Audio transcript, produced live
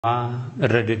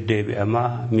irra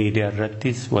deddeebi'amaa miidiyaa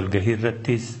irrattis walgahii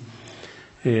irrattis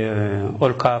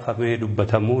ol kaafamee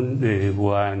dubbatamuun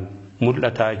waan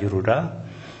mul'ataa jirudha.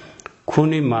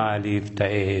 Kuni maaliif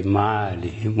ta'e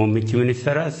maali? Muummichi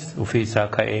ministeeras ofii isaa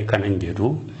ka'ee kanan jedhu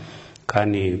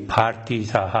kan paartii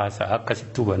isaa haasaa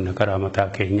akkasitti hubanna karaa mataa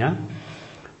keenya.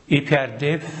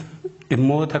 EPRDF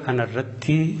dhimmoota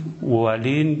kanarratti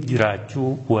waliin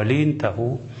jiraachuu waliin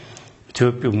ta'uu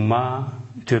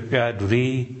Itoophiyaa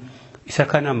durii isa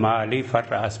kana maaliif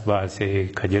har'a as baasee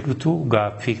ka jedhutu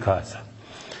gaaffii kaasa.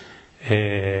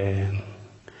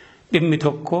 Dhimmi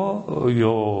tokko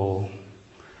yoo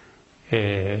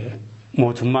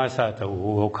mootummaa isaa ta'u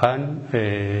yookaan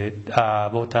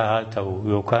dhaabota haa ta'u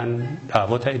yookaan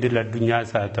dhaabota idil addunyaa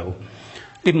isaa ta'u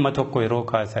dhimma tokko yeroo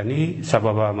kaasanii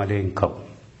sababaa malee hin ka'u.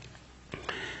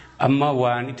 Amma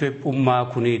waan Itoophiyaa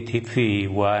kuniitii fi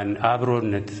waan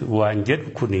ABOn waan jedhu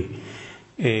kuni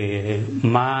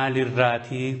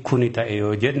maalirraatii kuni ta'e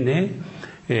yoo jenne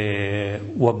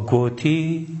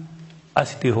waggootii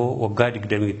as dhihoo waggaa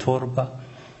 27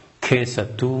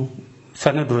 keessattuu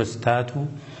sana duras taatu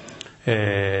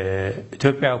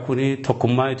Itoophiyaa kuni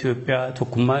tokkummaa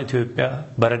Itoophiyaa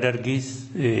bara dargiis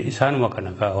isaanuma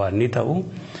kana waan ni ta'u.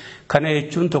 Kana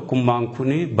jechuun tokkummaan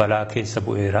kuni balaa keessa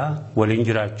bu'eera, waliin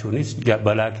jiraachuunis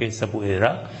balaa keessa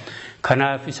bu'eera.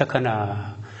 Kanaaf isa kana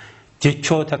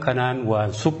jechoota kanaan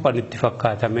waan suphan itti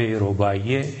fakkaatame yeroo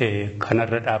baay'ee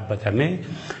kanarra dhaabbatame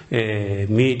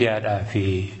miidiyaadhaa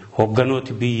fi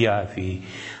hogganooti biyyaa fi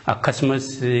akkasumas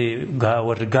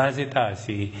warri gaazexaas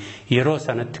yeroo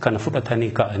sanatti kana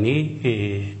fudhatanii ka'anii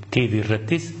TV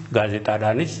irrattis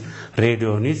gaazexaadhaanis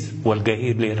reediyoonis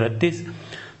walgahiilee irrattis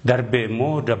darbee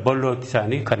immoo dabbalooti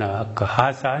isaanii kana akka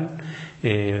haasaan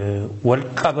wal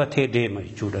qabatee deema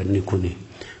jechuudha inni kuni.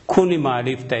 Kuni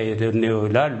maaliif ta'e yoo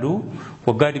ilaallu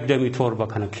waggaa 27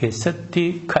 kana keessatti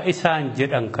ka isaan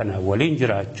jedhan kana waliin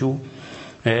jiraachuu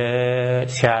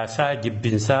siyaasaa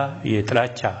jibbinsaa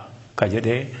yeexlaachaa ka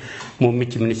jedhee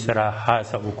muummichi ministeeraa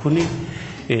haasa'u kuni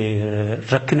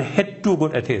rakkina hedduu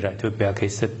godhateera Itoophiyaa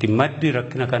keessatti. Maddi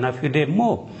rakkina kanaaf fide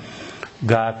immoo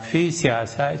gaaffii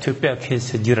siyaasaa Itoophiyaa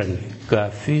keessa jiran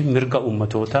gaaffii mirga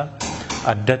ummatoota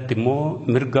addatti immoo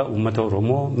mirga ummata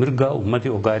Oromoo mirga ummati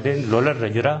Ogaaden lolarra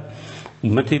jira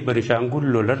ummati Benishaangul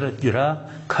lolarra jira.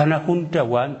 Kana hunda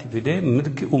wanti fide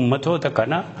mirgi ummatoota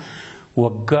kana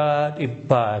waggaa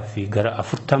 100 fi gara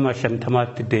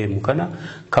 40-50tti deemu kana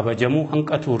kabajamuu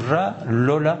hanqaturraa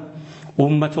lola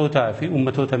ummatootaa fi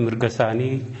ummatoota mirga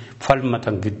isaanii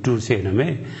falmatan gidduu seename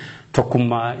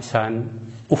tokkummaa isaan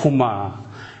ufumaa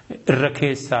irra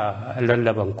keessaa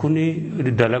lallaban kuni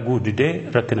dalaguu didee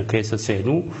rakkina keessa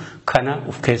seenuu kana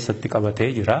of keessatti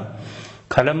qabatee jira.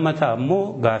 Kalammataa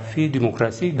immoo gaaffii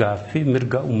dimokiraasii, gaaffii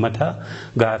mirga ummataa,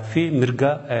 gaaffii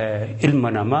mirga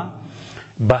ilma namaa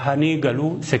bahanii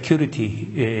galuu security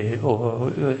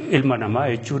ilma namaa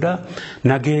jechuudha.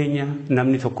 Nageenya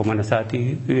namni tokko mana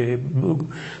isaatii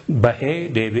bahee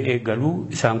deebi'ee galuu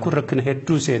isaan kun rakkina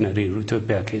hedduu seenaniiru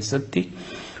Itoophiyaa keessatti.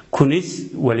 Kunis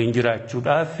waliin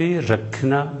jiraachuudhaaf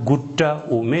rakkina guddaa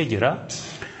uumee jira.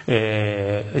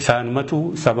 Isaanumatu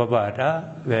sababaadha.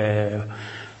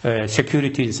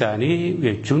 Security isaanii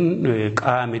jechuun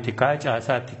qaama tikaa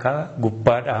caasaa tikaa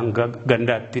gubbaadha hanga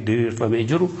gandaatti diriirfamee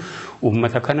jiru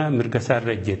uummata kana mirga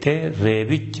isaarra ejjetee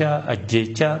reebicha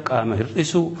ajjeechaa qaama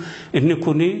hir'isuu inni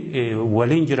kuni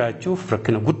waliin jiraachuuf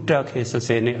rakkina guddaa keessa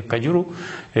seenee akka jiru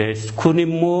kun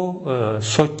immoo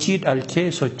sochii dhalchee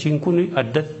sochiin kun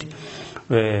addatti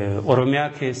Oromiyaa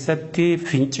keessatti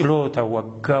finciloota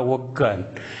waggaan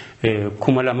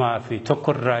 2001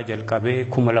 irraa jalqabee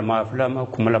 2002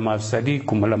 2003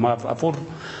 2004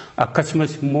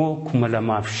 akkasumas immoo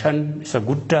 2005 isa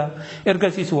guddaa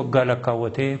ergasiis waggaa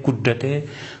lakkaawwatee guddatee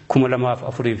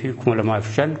 2004 fi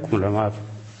 2005 2015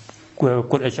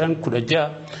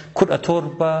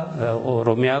 17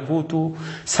 Oromiyaa guutuu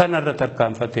sanarra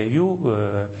tarkaanfateeyyuu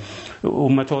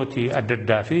ummatooti adda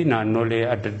addaa fi naannolee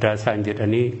adda addaa isaan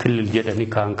jedhanii kilil jedhanii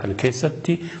kaan kana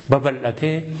keessatti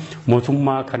babal'atee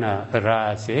mootummaa kana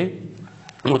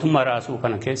raasuu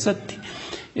kana keessatti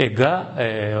egaa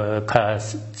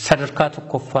sadarkaa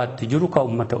tokkoffaatti jiru ka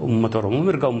ummata Oromoo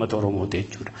mirga ummata Oromoo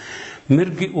jechuudha.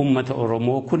 Mirgi ummata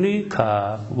Oromoo kuni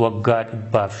ka waggaa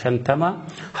 150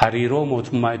 hariiroo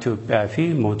mootummaa Itoophiyaa fi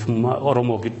mootummaa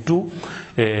Oromoo gidduu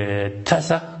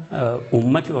tasa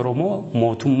ummati Oromoo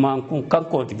mootummaan kun kan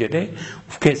kooti jedhee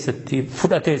of keessatti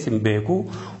fudhatee sin beeku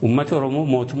ummati Oromoo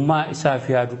mootummaa isaa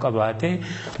fi yaadu qabaatee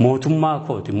mootummaa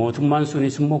kooti mootummaan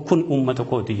sunis immoo kun ummata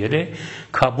kooti jedhee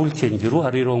ka bulcheen jiru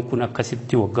hariiroon kun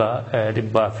akkasitti waggaa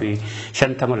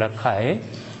 150 lakkaa'ee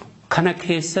kana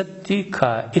keessatti ka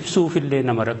ibsuufillee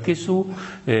nama rakkisu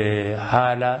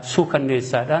haala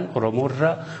suukanneessaadhaan Oromoorra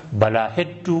balaa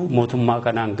hedduu mootummaa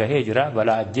kanaan gahee jira.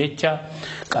 Balaa ajjeechaa,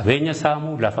 qabeenya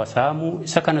saamuu, lafa saamuu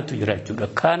isa kanatu jira jechuudha.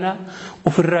 Kana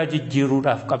ofirraa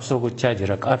jijjiiruudhaaf qabsoo gochaa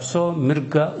jira. Qabsoo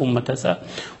mirga uummata isaa,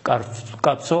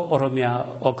 qabsoo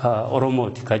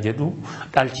Oromooti ka jedhu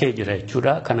dhalchee jira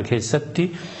jechuudha. Kana keessatti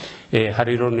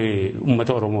hariiroon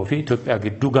uummata Oromoo fi Itoophiyaa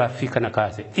gidduu gaaffii kana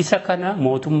kaase. Isa kana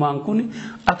mootummaan kun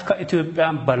akka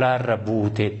Itoophiyaan balaarra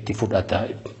buuteetti fudhata.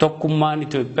 Tokkummaan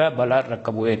Itoophiyaa balaarra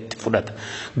akka bu'eetti fudhata.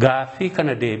 Gaaffii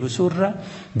kana deebisuurra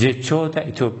jechoota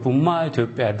Itoophummaa,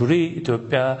 Itoophiyaa durii,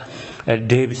 Itoophiyaa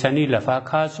deebisanii lafaa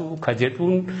kaasu ka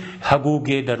jedhuun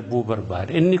haguugee darbuu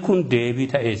barbaada. Inni kun deebii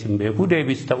ta'ees hin beeku,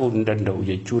 deebis ta'uu hin danda'u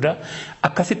jechuudha.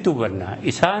 Akkasitti hubanna.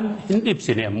 Isaan hin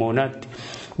ibsine ammoonatti.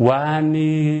 waan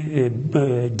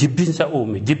jibbinsa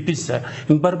uume jibbinsa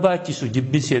hin barbaachisu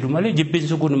jibbinsa jedhu malee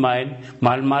jibbinsi kun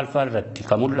maal fa'arratti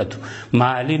kan mul'atu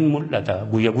maaliin mul'ata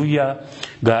guyya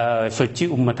guyyaa sochii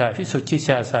ummataa fi sochii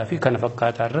siyaasaa fi kana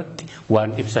fakkaataa irratti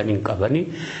waan ibsaniin qabanii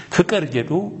fiqir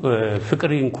jedhu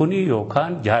fiqiriin kun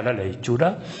yookaan jaalala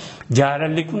jechuudha.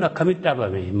 Jaalalli kun akkamitti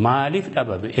dhabame maaliif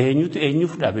dhabame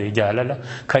eenyuuf dhabe jaalala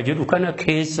ka jedhu kana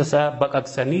keessa isaa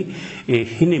baqaqsanii hin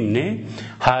himne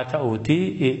haa ta'uuti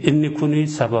inni kun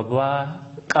sababaa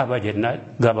qaba jenna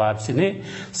gabaabsine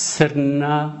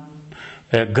sirna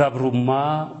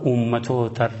gabrummaa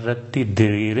ummatoota irratti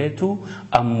diriiretu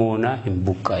ammoona hin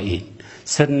buqqa'in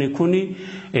sirni kun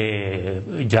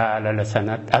jaalala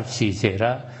sana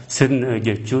dhabsiiseera. Sirna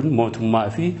jechuun mootummaa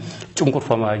fi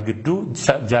cunqurfamaa gidduu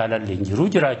jaalalli hin jiru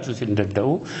jiraachuus hin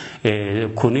danda'u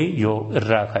kuni yoo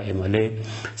irraa ka'e malee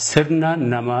sirna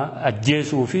nama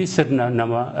ajjeesuu fi sirna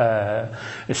nama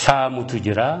saamutu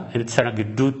jira sana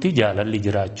gidduutti jaalalli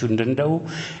jiraachuu hin danda'u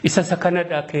isa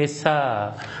kanadha keessaa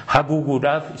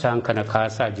haguuguudhaaf isaan kana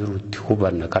kaasaa jirutti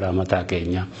hubanna karaa mataa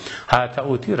keenya haa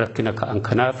ta'uuti rakkina ka'an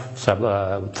kanaaf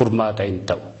furmaata hin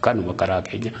ta'u kanuma karaa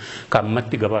keenya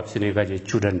kammatti gabaabsinee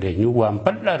jechuu dandeenyu waan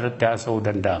bal'aa irratti haasa'uu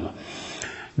danda'ama.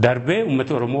 Darbee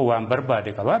uummata Oromoo waan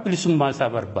barbaade qaba bilisummaa isaa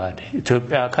barbaade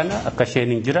Itoophiyaa kana akka isheen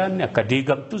hin jiraanne akka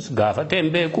diigamtus gaafatee hin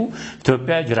beeku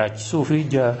Itoophiyaa jiraachisuu fi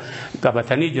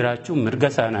qabatanii jiraachuun mirga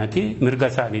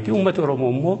isaaniiti uummata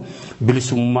Oromoo immoo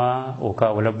bilisummaa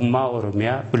yookaan walabummaa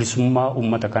Oromiyaa bilisummaa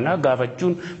uummata kanaa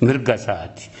gaafachuun mirga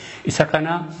isaati isa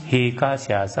kana hiikaa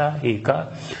siyaasaa hiikaa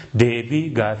deebii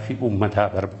gaaffii uummataa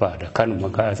barbaada kanuma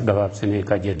gabaabsinee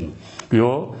ka jennu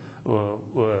yoo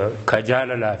ka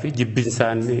jaalalaa fi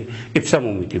jibbinsaan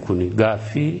ibsamu miti kun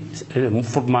gaaffii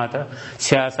furmaata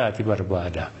siyaasaati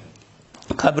barbaada.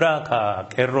 Kabraa ka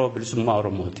qeerroo bilisummaa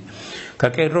Oromooti. Ka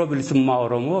qeerroo bilisummaa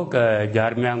Oromoo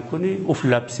jaarmiyaan kun uf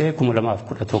labsee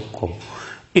 2011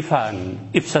 ifaan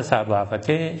ibsa isaa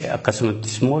baafatee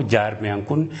akkasumas immoo jaarmiyaan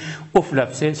kun uf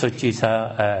labsee sochii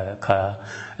isaa ka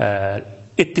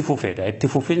itti fufeedha. Itti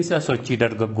fufinsa sochii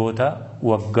dargaggoota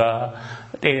waggaa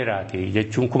dheeraati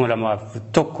jechuun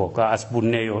 2001 ka as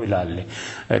bunnee yoo ilaalle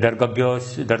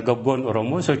dargaggoon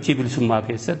Oromoo sochii bilisummaa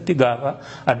keessatti gaafa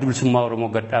adda bilisummaa Oromoo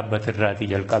gad dhaabbate irraatii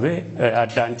jalqabee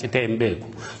addaan citee hin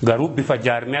beeku garuu bifa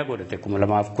jaarmiyaa godhate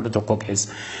 2011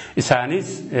 keessa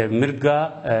isaanis mirga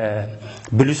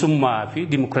bilisummaa fi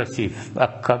dimokiraasiif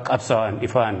akka qabsaa'an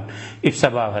ifaan ibsa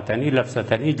baafatanii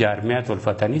labsatanii jaarmiyaa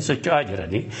tolfatanii socho'aa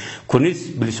jiranii kunis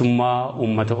bilisummaa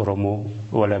uummata Oromoo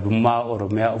walabummaa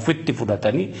Oromiyaa ofitti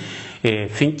fudhatanii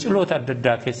finciloota adda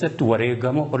addaa keessatti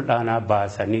wareegama olaanaa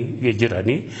baasanii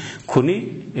jiranii kuni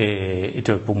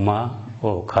Itoophummaa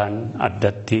yookaan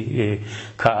addatti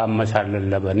ka amma isaan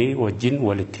lallabanii wajjin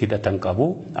walitti hidhatan qabu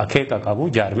akeeka qabu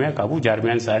jaarmiyaa qabu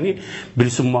jaarmiyaan isaanii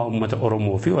bilisummaa uummata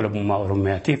Oromoo fi walabummaa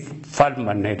Oromiyaatiif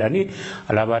falmanneedhanii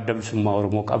alaabaa adda bilisummaa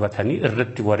Oromoo qabatanii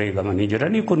irratti wareegamanii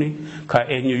jiranii kuni ka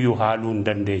eenyuyyuu haaluu hin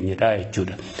dandeenyedha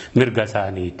jechuudha mirga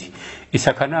isaaniiti.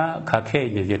 Isa kana ka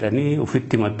keenya jedhanii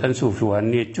ofitti maxxansuu fi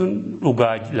waan jechuun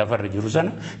dhugaa lafarra jiru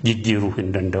sana jijjiiruu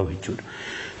hin danda'u jechuudha.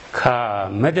 Ka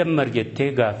madammar jettee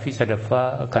gaaffii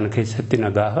sadaffaa kana keessatti na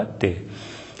gaafatte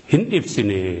hin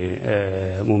ibsine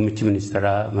muummichi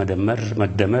ministeeraa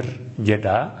madammar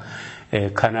jedhaa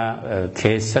kana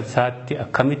keessa isaatti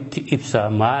akkamitti ibsa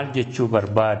maal jechuu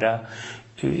barbaada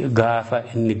gaafa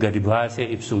inni gadi baasee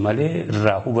ibsu malee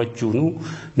irraa hubachuunu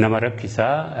nama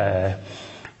rakkisaa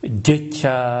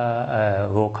jecha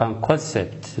yookaan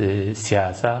concept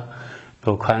siyaasaa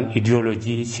yookaan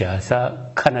ideoloojii siyaasaa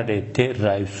kana deettee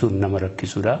irraa ibsuun nama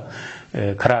rakkisudha.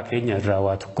 Karaa keenya irraa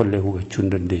waa tokkollee hubachuu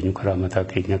hin dandeenyu karaa mataa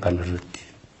keenya kanarratti.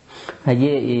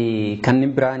 Hayyee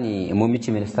kanneen biraani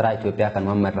muummichi ministeera Itoophiyaa kan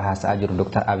amma irra haasa'aa jiru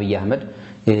Dr. Abiy Ahmed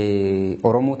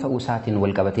Oromoo ta'uu isaatiin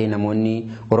wal qabatee namoonni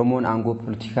Oromoon aangoo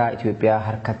poolitikaa Itoophiyaa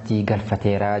harkatti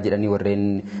galfateera jedhanii warreen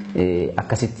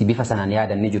akkasitti bifa sanaan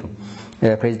yaadan ni jiru.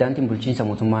 Pireezidaantiin bulchiinsa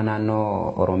mootummaa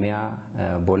naannoo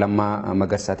Oromiyaa Boolammaa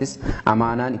Magarsaatis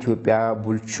amaanaan Itoophiyaa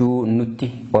bulchuu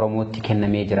nutti Oromootti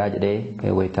kennamee jira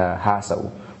jedhee wayita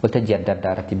haasa'u. Waltajjii adda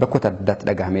addaa irratti bakkoota adda addaatti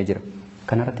dhagahamee jira.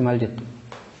 Kanarratti maal jettu?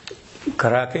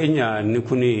 Karaa keenya inni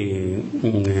kun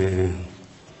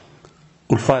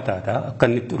ulfaataadha. Akka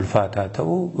inni itti ulfaataa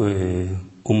ta'u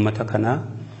uummata kana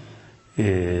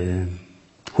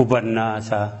hubannaa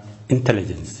isaa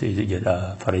intelligence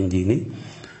jedha faranjiini.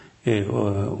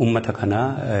 Uummata kana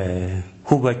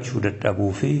hubachuu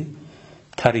dadhabuu fi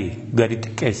tarii gadi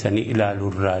xiqqeessanii ilaaluu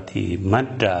irraati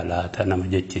madda laata nama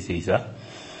jechisiisa.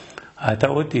 Haa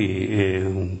ta'uuti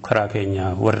karaa keenya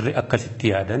warri akkasitti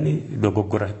yaadan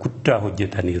dogoggora guddaa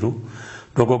hojjetaniiru.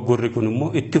 Dogoggorri kun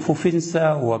immoo itti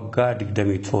fufinsa waggaa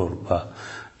 27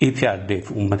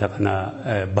 IPRDF uummata kana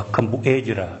bakka bu'ee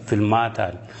jira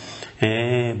filmaataan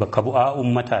bakka bu'aa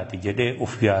uummataati jedhee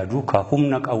of yaadu ka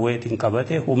humna qawweetiin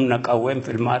qabate humna qawween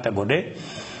filmaata godhee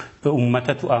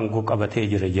uummatatu aangoo qabatee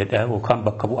jira jedha yookaan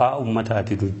bakka bu'aa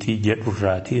uummataati nuti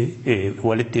jedhurraati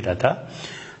walitti hidhata.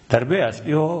 Darbee as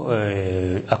dhiyoo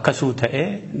akkasuu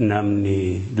ta'ee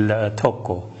namni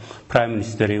tokko Prime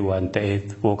Minister waan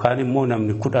ta'eef yookaan immoo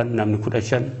namni 10 namni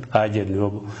 15 haa jennu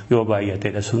yoo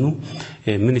baay'ateedha sunu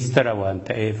ministeera waan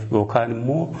ta'eef yookaan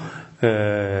immoo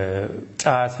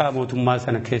caasaa mootummaa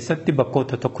sana keessatti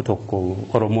bakkoota tokko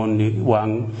Oromoonni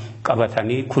waan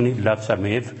qabatanii kun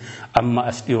labsameef amma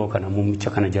as dhiyoo kana muummicha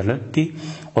kana jalatti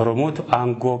Oromootu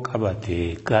aangoo qabate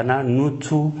kana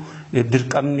nutu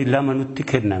dirqamni lama nutti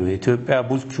kenname Itoophiyaa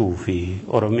bulchuu fi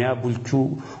Oromiyaa bulchuu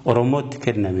Oromootti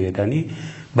kennameedhani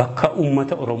bakka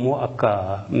uummata Oromoo akka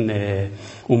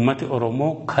uummati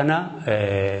Oromoo kana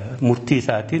murtii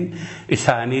isaatiin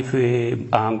isaaniif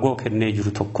aangoo kennee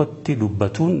jiru tokkotti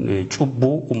dubbatuun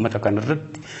cubbuu uummata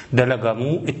kanarratti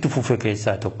dalagamuu itti fufe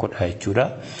keessaa tokkodha jechuudha.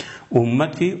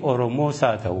 Uummati Oromoo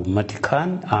saa ta'u uummati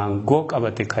kaan aangoo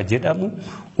qabate ka jedhamu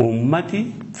uummati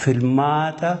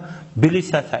filmaata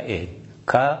bilisa ta'een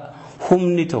ka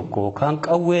humni tokko kan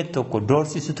qawween tokko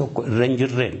doorsisi tokko irra hin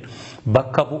jirreen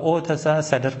bakka bu'oota isaa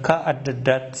sadarkaa adda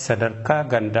addaatti sadarkaa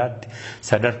gandaatti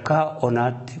sadarkaa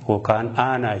onaatti yookaan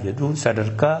aanaa jedhu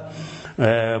sadarkaa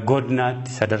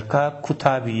godinaatti sadarkaa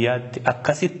kutaa biyyaatti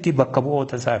akkasitti bakka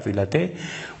bu'oota isaa filatee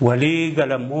walii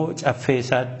galammoo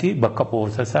caffeessaatti bakka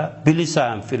bu'oota isaa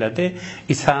bilisaan filatee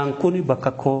isaan kun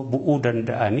bakka koo bu'uu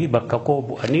danda'anii bakka koo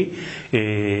bu'anii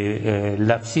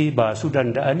labsii baasuu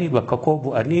danda'anii bakka koo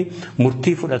bu'anii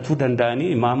murtii fudhatuu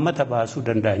danda'anii imaammata baasuu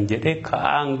danda'an jedhee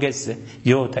kaangesse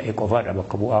yoo ta'e qofaadha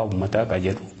bakka bu'aa uummataa ka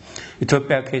jedhu.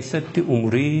 Itoophiyaa keessatti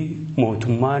umurii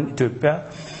mootummaan Itoophiyaa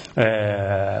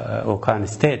yookaan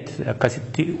state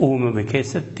akkasitti uumame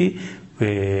keessatti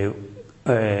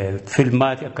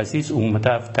filmaati akkasiis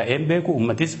uummataaf ta'een beeku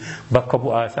uummatis bakka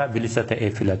bu'aasaa bilisa ta'ee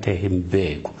filatee hin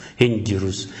beeku hin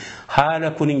jirus. Haala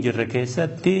kun hin jirre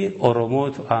keessatti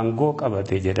Oromootu aangoo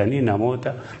qabate jedhanii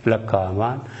namoota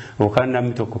lakkaa'aman yookaan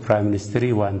namni tokko Prime Minister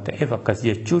waan ta'eef akkas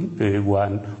jechuun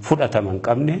waan fudhataman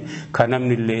qabne kan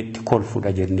namni illee itti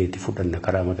kolfudha jenneetti fudhanna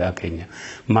karaa mataa keenya.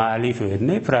 Maaliif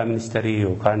jennee Prime Minister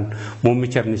yookaan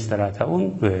muummicha ministeeraa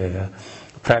ta'uun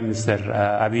Prime Minister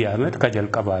Abiy Ahmed ka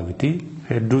jalqabaa miti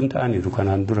hedduun ta'aniiru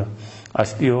kanaan dura.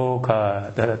 As dhiyoo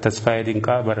ka tasfaayee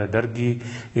dinqaa bara dargii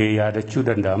yaadachuu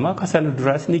danda'ama ka sana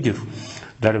duraas ni jiru.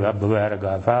 Darbe Abbabaa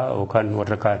Aragaafaa yookaan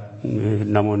warra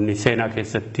namoonni seenaa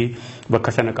keessatti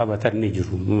bakka sana qabatan ni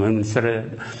jiru. Ministeera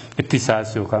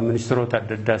ittisaas yookaan ministeerota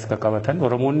adda addaas ka qabatan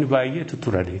Oromoonni baay'eetu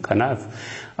turani. Kanaaf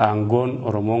aangoon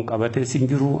Oromoon qabate sin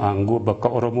jiru aangoo bakka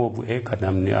Oromoo bu'ee kan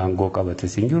namni aangoo qabate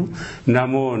sin jiru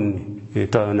namoonni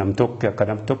nam tokko akka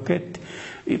nam tokkeetti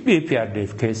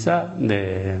IPRDF keessa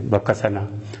bakka sana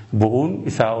bu'uun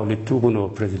isaa olittuu kunoo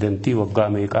pirezidantii waggaa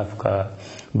meeqaaf ka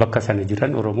bakka sana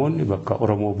jiran Oromoonni bakka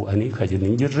Oromoo bu'anii ka jiran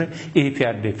hin jirre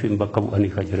IPRDFin bakka bu'anii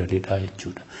ka jiranidha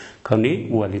jechuudha. Kani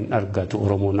waliin argatu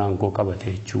Oromoon aangoo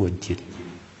qabate jechuu wajjin.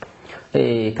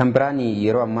 Kan biraan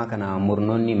yeroo ammaa kana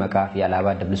murnoonni maqaa fi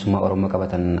alaabaa adda bilisummaa Oromoo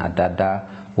qabatan adda addaa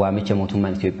waamicha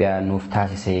mootummaan Itoophiyaa nuuf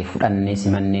taasise fudhannee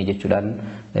simannee jechuudhaan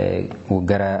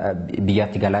gara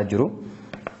biyyaatti galaa jiru.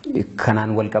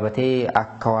 Kanaan wal qabatee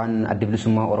akka waan adda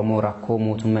bilisummaa Oromoo rakkoo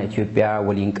mootummaa Itoophiyaa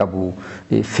waliin qabu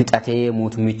fixatee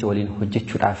mootummicha waliin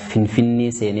hojjechuudhaaf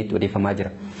Finfinnee seenetti odeeffamaa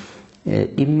jira.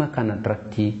 Dhimma kana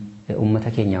irratti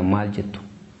uummata keenya maal jettu?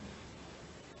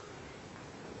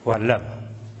 Wallaahi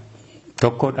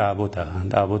Tokko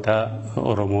dhaabota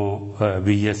Oromoo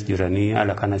biyyas jiranii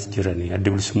ala kanas jiranii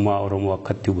adda bilisummaa Oromoo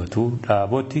akkatti hubatu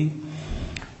dhaaboti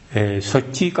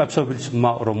sochii qabsoo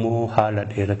bilisummaa Oromoo haala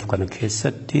dheeratu kana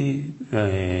keessatti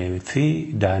fi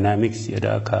daayinaamiks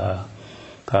jedha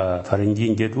ka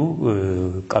faranjiin jedhu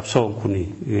qabsoon kun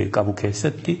qabu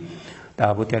keessatti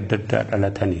dhaaboti adda addaa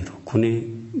dhalataniiru. Kuni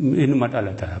inuma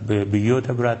dhalata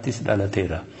biyyoota biraattis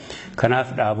dhalateera.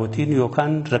 Kanaaf dhaabotiin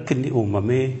yookaan rakkinni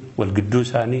uumamee wal gidduu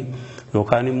isaanii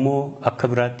yookaan immoo akka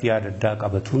biraatti yaada addaa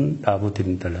qabatuun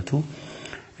dhaabotiin dhalatu.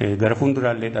 Gara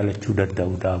fuulduraallee dhalachuu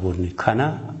danda'u dhaabonni. Kana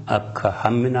akka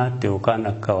hamminaatti yookaan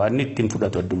akka waan ittiin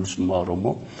fudhatu adda bilisummaa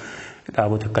Oromoo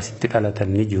dhaabota akkasitti dhalatan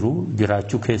ni jiru.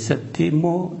 Jiraachuu keessatti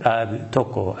immoo dhaabi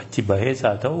tokko achi bahees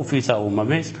haa ta'u ofiisaa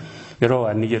uumamees yeroo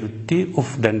waan jedhutti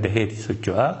of danda'eeti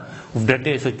socho'a. Of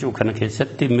danda'ee socho'u kana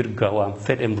keessatti mirga waan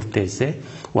fedhe murteessee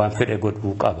waan fedhe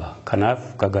godhuu qaba. Kanaaf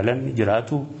kagalan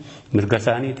jiraatu mirga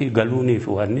isaaniiti galuuniif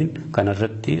waan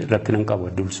kanarratti rakkinan qabu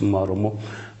adda bilisummaa Oromoo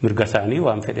mirga isaanii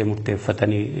waan fedhe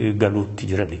murteeffatanii galuutti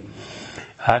jirani.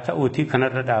 Haa ta'uutii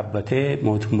kanarra dhaabbatee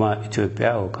mootummaa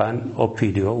Itoophiyaa yookaan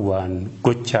OPDO waan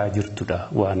gochaa jirtudha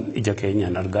waan ija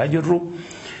keenyaan argaa jirru.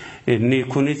 Inni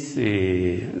kunis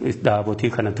dhaabotii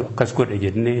kanatu akkas godhe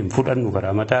jennee hin fudhannu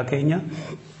karaa mataa keenya.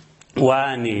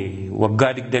 Waan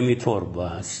waggaa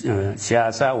 27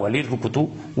 siyaasaa waliin rukutu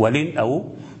waliin dha'u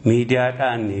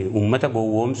miidiyaadhaan uummata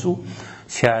gowwoomsu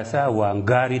siyaasaa waan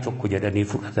gaarii tokko jedhanii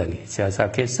fudhatanii siyaasaa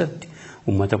keessatti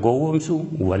uummata gowwoomsu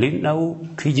waliin dha'u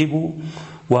kijibuu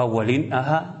waan waliin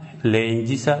dhahaa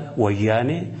leenjisa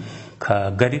wayyaanee ka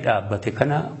gadi dhaabbate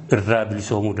kana irraa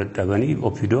bilisoomuu dadhabanii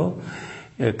OPDO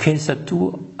keessattuu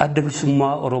adda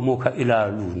bilisummaa Oromoo ka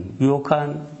ilaaluun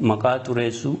yookaan maqaa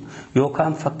xureessuu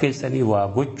yookaan fakkeessanii waa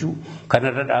gochuu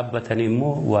kanarra dhaabbatanii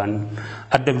immoo waan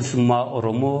adda bilisummaa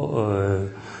Oromoo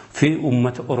fi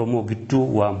uummata Oromoo gidduu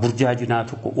waan burjaajinaa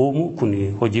tokko uumu kun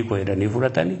hojii koo jedhanii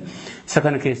fudhatanii isa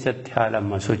kana keessatti haala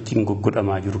amma sochiin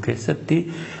goggodhamaa jiru keessatti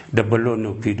dabballoonni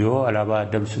OPDO alaabaa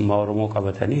adda bilisummaa Oromoo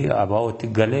qabatanii ABO'tti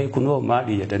galee kunoo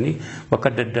maali jedhanii bakka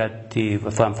adda addaatti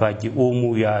faanfaajii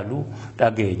uumuu yaalu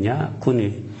dhageenya kun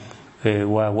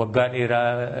waggaa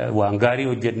dheeraa waan gaarii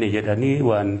hojjenne jedhanii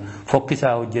waan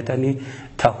fokkisaa hojjetanii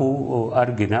tahuu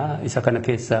argina isa kana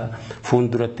keessa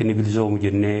fuulduratti ni bilisoomu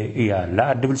jennee yaalla.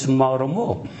 Adda bilisummaa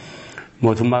Oromoo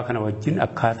mootummaa kana wajjin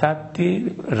akkaataatti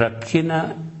rakkina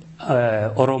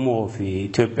Oromoo fi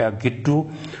Itoophiyaa gidduu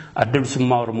adda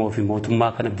bilisummaa Oromoo fi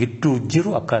mootummaa kana gidduu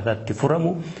jiru akkaataatti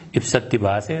furamu ibsatti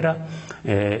baaseera.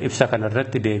 Ibsa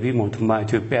kanarratti deebii mootummaa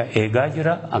Itoophiyaa eegaa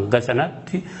jira. Hanga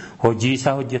sanatti hojii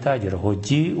isaa hojjetaa jira.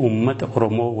 Hojii uummata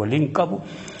Oromoo waliin qabu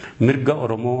mirga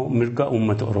Oromoo mirga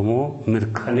uummata Oromoo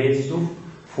mirkaneessuuf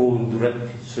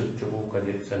fuulduratti socho'uu kan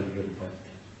ibsan irratti.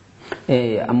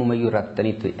 Ammumayyuu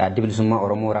irratti adda bilisummaa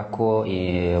Oromoo rakkoo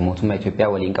mootummaa Itoophiyaa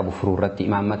waliin qabu furuu irratti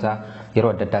imaammata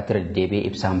yeroo adda addaatti irra deebi'ee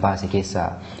ibsaan baase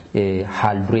keessaa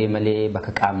haal duree malee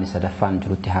bakka qaamni sadaffaan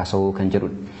jirutti haasa'uu kan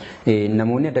jedhudha.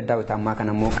 Namoonni adda addaa wata ammaa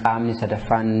kana immoo qaamni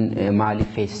sadaffaan maaliif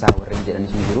feesisaa warreen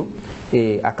jedhanis ni jiru.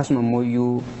 Akkasuma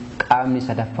immoo qaamni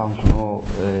sadaffaan kunoo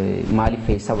maaliif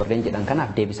feesisaa warreen jedhan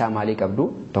kanaaf deebisaa maalii qabdu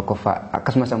tokkoffaa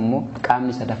akkasumas immoo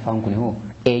qaamni sadaffaan kun hoo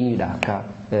eenyudha akka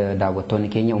daawwattoonni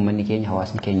keenya uummanni keenya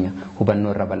hawaasni keenya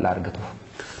hubannoo irra bal'aa argatuuf.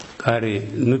 Qaari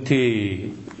nuti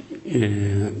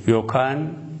yookaan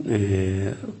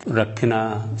rakkina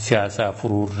siyaasaa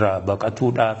furuurraa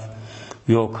baqatuudhaaf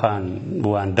yookaan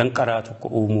waan danqaraa tokko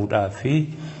uumuudhaaf fi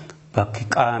bakki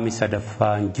qaami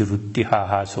sadaffaan jirutti haa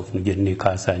haasofnu jennee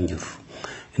kaasaa hin jirru.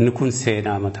 Inni kun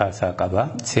seenaa mataasaa qaba.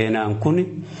 Seenaan kun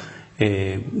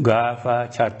gaafa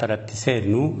chaartaratti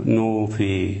seennu nuu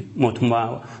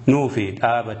fi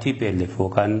dhaaba TPLF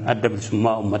yookaan adda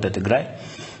bilisummaa uummata Tigraay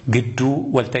gidduu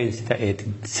walta'iinsi ta'eeti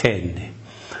seenne.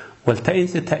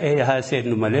 Walta'iinsi ta'ee haa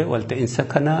seennu malee walta'iinsa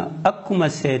kana akkuma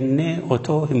seennee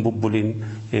otoo hin bubbulin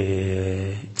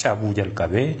cabuu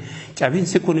jalqabee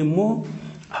cabinsi kun immoo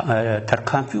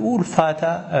tarkaanfii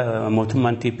ulfaataa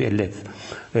mootummaan TPLF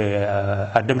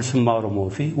adda bilisummaa Oromoo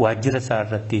fi waajjira isaa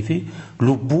irrattii fi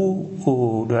lubbuu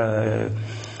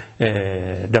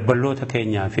dabballoota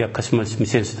keenyaa fi akkasumas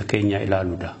miseensota keenyaa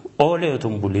ilaaluudha. Oolee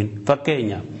otoo hin bulin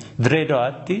fakkeenyaaf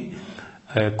Direedawaatti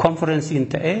konferensiin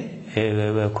ta'ee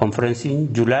konferensiin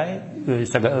Julaay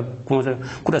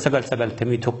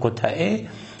 1991 ta'ee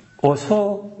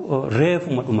osoo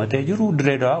reefuma dhumatee jiru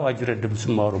Direedawaa waajjira adda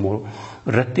bilisummaa Oromoo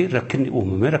irratti rakkinni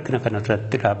uumame rakkina kana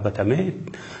irratti dhaabbatame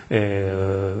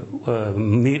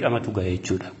miidhamatu gahe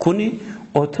jechuudha. Kuni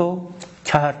otoo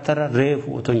chaartara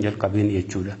reefu otoo hin jalqabiin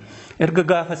jechuudha. Erga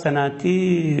gaafa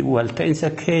sanaatti walta'iinsa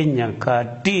keenya ka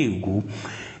diigu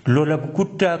lola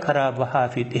guddaa karaa bahaa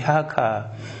fi dhihaa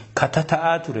ka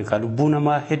tata'aa ture ka lubbuu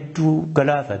namaa hedduu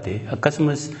galaafate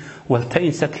akkasumas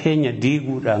walta'iinsa keenya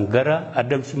diiguudhaan gara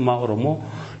adda bilisummaa Oromoo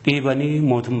dhiibanii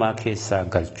mootummaa keessaa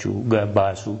galchuu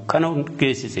baasuu kana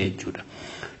geessise jechuudha.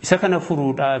 Isa kana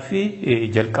furuudhaa fi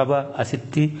jalqaba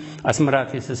asitti Asmaraa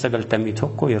keessa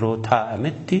 91 yeroo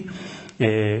taa'ametti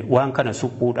waan kana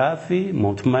suquudhaa fi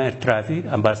mootummaa Eertiraa fi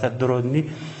ambaasaaddaroonni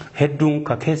hedduun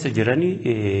ka keessa jiranii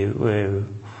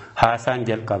haasaan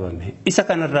jalqabame. Isa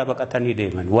kanarraa baqatanii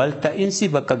deeman walta'iinsi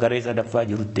bakka garee sadaffaa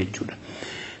jirutti jechuudha.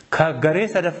 Ka garee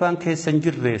sadaffaan keessa hin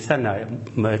jirre sana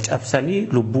cabsanii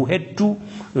lubbuu hedduu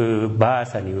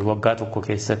baasanii waggaa tokko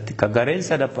keessatti ka gareen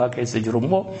sadaffaa keessa jiru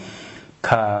immoo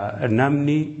ka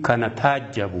namni kana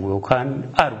taajjabu yookaan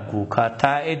argu ka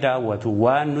taa'ee daawwatu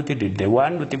waan nuti didde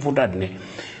waan nuti fudhanne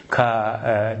ka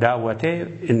daawwatee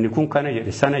inni kun kana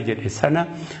jedhe sana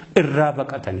irraa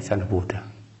baqatanii sana booda.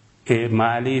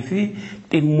 Maalii fi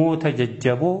dhimmoota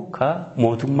jajjaboo ka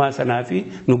mootummaa sanaa fi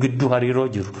nu gidduu hariiroo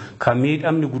jiru ka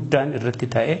miidhamni guddaan irratti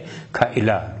ta'e ka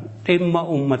ilaalu dhimma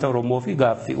uummata Oromoo fi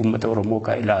gaaffii uummata Oromoo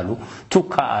ka ilaalu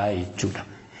tukka'aa jechuudha.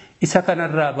 Isa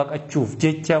kanarraa baqachuuf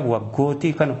jecha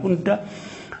waggootii kana hunda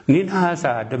nin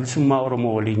haasaa adda bilisummaa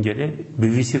Oromoo waliin jedhe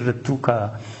BBC irrattuu ka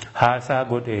haasaa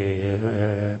godhe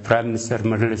Prime Minister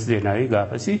Mallas Zeenaawii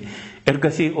gaafasii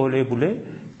ergasii oolee bulee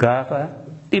gaafa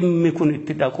dhimmi kun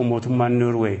itti dhaqu mootummaan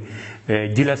Norway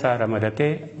jila isaa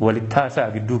ramadatee walitti haasaa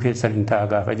gidduu keessan hin ta'a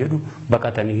gaafa jedhu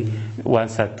baqatanii waan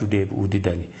saattuu deebi'uu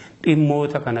didanii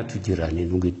dhimmoota kanatu jiranii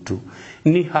nu gidduu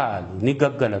ni haalu ni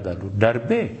gaggalagalu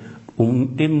darbee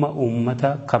dhimma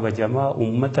uummata kabajamaa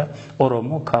uummata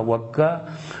Oromoo ka waggaa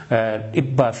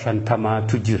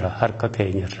 150tu jira harka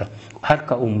keenyarra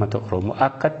harka uummata Oromoo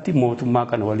akkatti mootummaa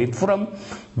kana waliin furamu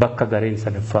bakka gareen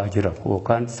sadaffaa jira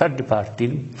yookaan saddi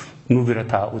paartiin nu bira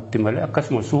taa'utti malee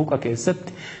akkasuma suuqa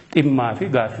keessatti dhimmaa fi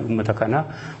gaaffii uummata kana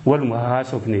waluma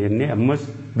haasofne jennee ammas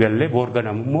gallee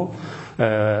boorganamu immoo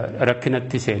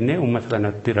rakkinatti seennee uummata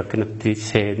kanatti rakkinatti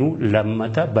seenuu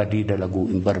lammata badii dalaguu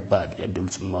hin barbaadne adda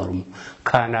bilisummaa Oromoo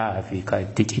kanaa fi ka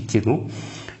itti ciccinu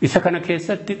isa kana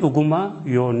keessatti dhuguma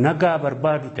yoo nagaa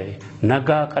barbaadu ta'e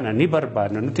nagaa kana ni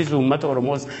barbaadna nuti uummata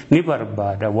Oromoos ni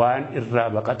barbaada waan irraa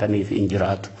baqataniif hin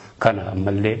jiraatu kana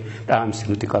ammallee dhaamsi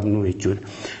nuti qabnu jechuudha.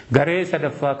 Garee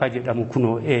sadaffaa ka jedhamu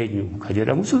kunoo eenyu ka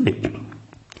jedhamu suni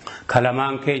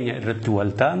kalamaan keenya irratti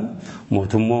waltaan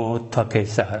mootummoota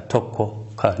keessaa tokko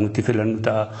ka nuti filannu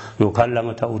ta'a yookaan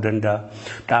lama ta'uu danda'a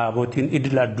dhaabotiin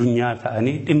idila addunyaa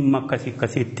ta'anii dhimma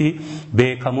akkasitti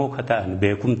beekamoo ka ta'an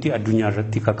beekumtii addunyaa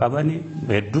irratti ka qaban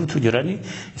hedduutu jiranii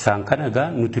isaan kana egaa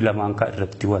nuti lamaan ka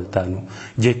irratti waltaanu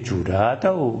jechuudha. Haa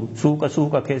ta'u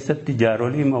suuqa keessatti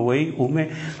jaarolii wayii uume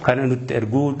kana nutti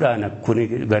erguudhaan kuni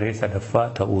garee sadaffaa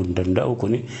ta'uu hin danda'u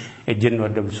kuni ejjennoo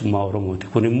adda bilisummaa Oromooti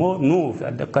kun immoo nuuf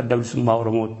akka adda bilisummaa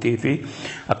Oromootii fi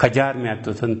akka jaarmiyaatti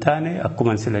osoo hin taane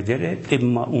akkuma sila jedhe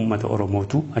dhimma uummata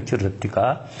Oromootu achirratti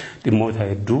ka'a dhimmoota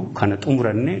hedduu kana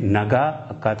xumuranne nagaa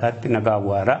akkaataatti nagaa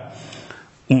waaraa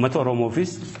uummata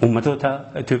Oromoofis uummatoota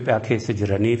Itoophiyaa keessa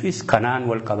jiraniifis kanaan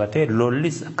wal qabatee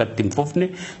lollis akka ittiin fufne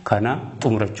kana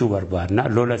xumurachuu barbaadna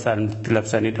lola isaan nutti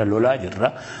labsanidha lolaa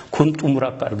jirra kun xumura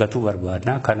akka argatu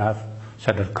barbaadna kanaaf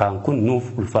sadarkaan kun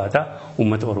nuuf ulfaataa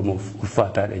uummata Oromoof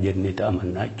ulfaataadha jennee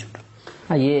amanna jechuudha.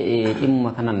 Hayyee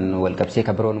dhimma kanaan wal qabsee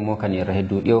ka biroon immoo kan irra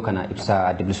hedduu dhiyoo kana ibsaa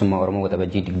adda bilisummaa Oromoo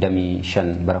waxabajjii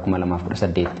 25 bara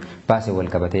 2018 baasee wal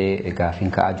qabatee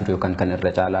gaaffiin ka'aa jiru yookaan kan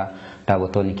irra caalaa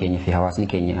daawwattoonni keenya fi hawaasni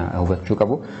keenya hubachuu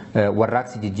qabu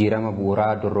warraaqsi jijjiirama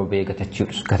bu'uuraa dorrobee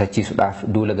gatachiisuudhaaf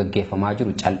duula gaggeeffamaa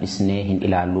jiru cal'isnee hin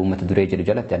ilaallu mata duree jedhu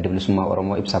jalatti adda bilisummaa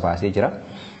Oromoo ibsa baasee jira.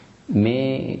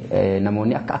 Mee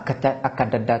namoonni akka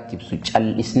adda addaatti ibsu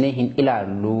cal'isnee hin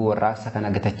ilaallu warraaqsa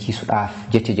kana gatachiisuudhaaf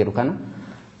jecha jedhu kana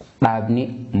dhaabni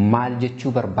maal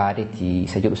jechuu barbaadetti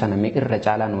isa jedhu sana mee irra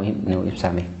caalaa nuu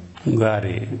ibsame.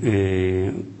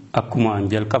 Gaarii akkuma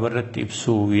jalqaba irratti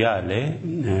ibsuu yaale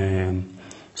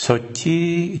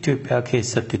sochii Itoophiyaa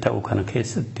keessatti ta'u kana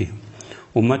keessatti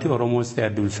uummati Oromoos ta'e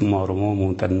adda bilisummaa Oromoo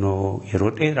muuxannoo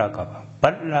yeroo dheeraa qaba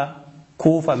bal'aa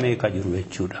kuufamee ka jiru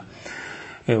jechuudha.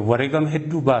 Wareegama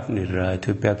hedduu baafne irraa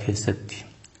Itoophiyaa keessatti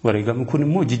wareegamni kun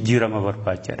immoo jijjiirama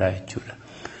barbaachaadha jechuudha.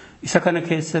 Isa kana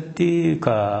keessatti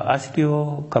ka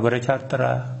asxiyoo ka bara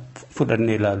chaartaraa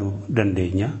fudhannee ilaaluu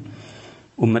dandeenya.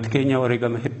 Uummati keenya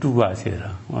wareegama hedduu baaseera.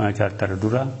 Chaartara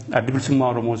dura adda bilisummaa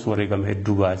Oromoos wareegama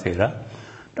hedduu baaseera.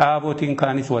 Dhaabotiin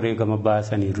kaanis wareegama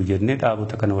baasaniiru jennee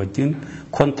dhaabota kana wajjin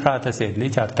kontraata seenne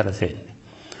chaartara seenne.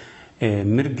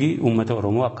 Mirgi uummata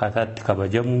Oromoo akkaataatti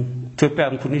kabajamu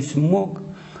Itoophiyaan kunis immoo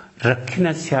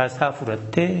rakkina siyaasaa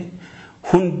furattee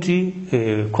hundi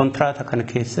kontraata kana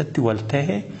keessatti wal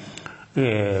ta'e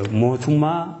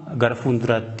mootummaa gara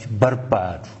fuulduraatti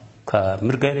barbaadu ka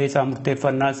mirga isaa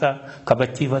murteeffannaa isaa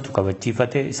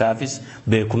kabachiifatee isaafis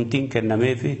beekumtiin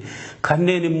kennameefi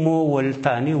kanneen immoo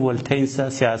waltaanii walta'iinsa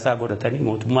siyaasaa godhatanii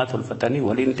mootummaa tolfatanii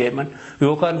waliin deeman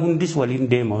yookaan hundis waliin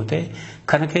deemoo ta'e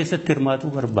kana keessatti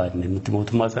hirmaatuu barbaadne nuti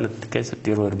mootummaa sanatti keessatti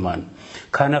yeroo hirmaannu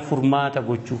kana furmaata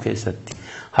gochuu keessatti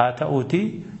haa ta'uuti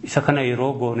isa kana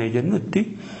yeroo goonee jennutti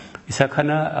isa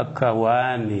kana akka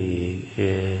waan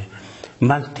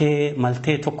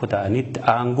maltee tokko ta'anitti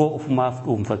aangoo ofumaaf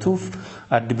dhuunfatuuf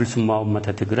addi bilisummaa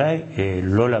uummata Tigraay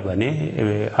lola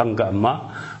banee hanga ammaa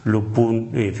lubbuun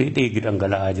fi dhiigi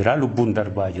dhangala'aa jira lubbuun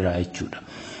darbaa jira jechuudha.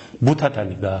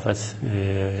 Butatanii gaafas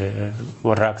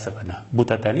warraaqsa kana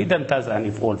butatanii dantaa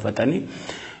isaaniif oolfatanii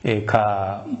ka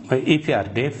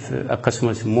EPRDF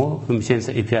akkasumas immoo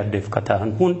miseensa EPRDF ka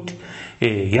ta'an hundi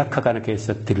yakka kana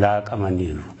keessatti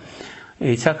laaqamaniiru.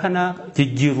 Isa kana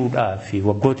jijjiiruudhaaf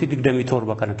waggooti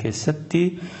 27 kana keessatti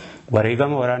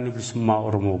wareegama waraanni bilisummaa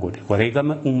Oromoo godhe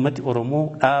wareegama uummati Oromoo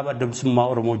dhaaba adda bilisummaa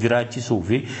Oromoo jiraachisuu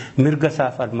fi mirga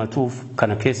isaa falmatuuf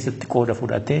kana keessatti qooda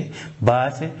fudhatee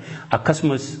baase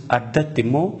akkasumas addatti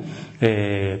immoo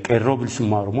qeerroo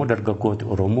bilisummaa Oromoo dargaggooti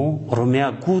Oromoo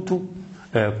Oromiyaa guutuu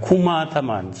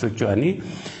kumaatamaan socho'anii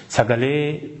sagalee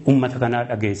uummata kanaa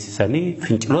dhageessisanii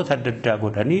finciloota adda addaa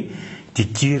godhanii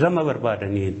jijjiirama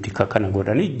barbaadanii itti kana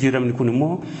godhanii jijjiiramni kun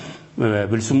immoo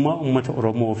bilisummaa uummata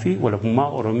Oromoo fi walabummaa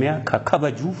Oromiyaa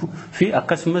kabajuu fi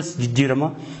akkasumas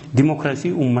jijjiirama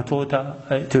dimokiraasii uummatoota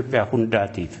Itoophiyaa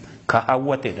hundaatiif ka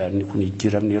hawwatedha inni kun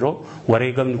jijjiiramni yeroo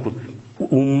wareegamni kun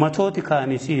uummatooti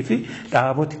kaanisii fi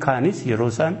dhaaboti kaanis yeroo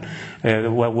isaan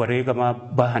wareegama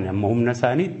bahan amma humna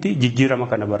isaaniitti jijjiirama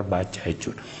kana barbaacha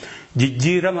jechuudha.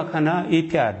 Jijjiirama kana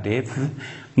EPRDF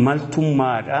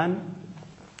maltummaadhaan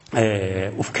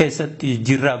uf keessatti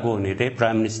jijjiirraa goonedhe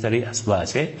Prime Ministerii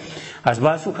as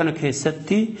baasuu kana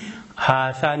keessatti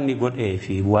haasaan ni godhee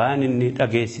fi waan inni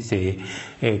dhageessise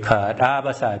ka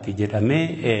dhaaba isaati jedhamee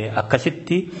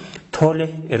akkasitti tole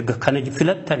erga kana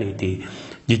filattaniiti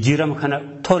jijjiirama kana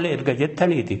tole erga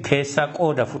jettaniiti keessaa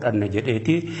qooda fudhanna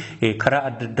jedheeti karaa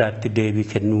adda addaatti deebii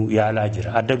kennuu yaalaa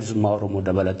jira adda bilisummaa Oromoo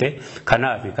dabalatee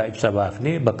kanaaf ka ibsa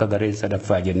baafnee bakka gareen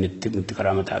sadaffaa jennetti nuti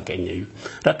karaa mataa keenya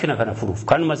rakkina kana furuuf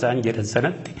kanuma isaan jedhan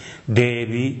sanatti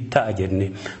deebii ta'a jenne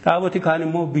dhaaboti kaan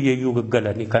immoo biyyeeyyuu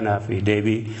gaggalanii kanaaf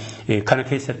deebii kana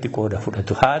keessatti qooda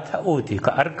fudhatu haa ta'uuti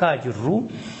ka argaa jirru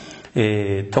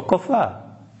tokkoffaa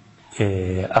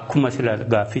akkuma sila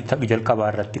gaaffii jalqabaa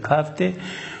irratti kaafte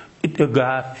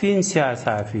gaaffiin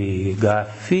siyaasaa fi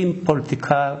gaaffiin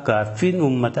politikaa gaaffiin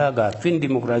uummataa gaaffiin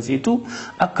dimokiraasiitu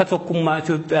akka tokkummaa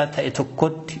Itoophiyaa ta'e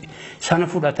tokkotti sana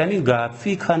fudhatanii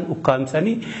gaaffii kan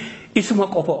ukkaamsanii isuma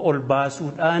qofa ol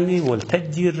baasuudhaan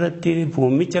waltajjii irratti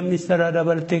muummicha ministeeraa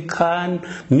dabalatee kaan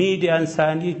miidiyaan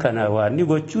isaanii kana waan ni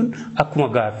gochuun akkuma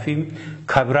gaaffii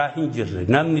kabraa hin jirre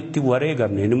namni itti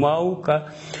wareegamne nimaa'u ka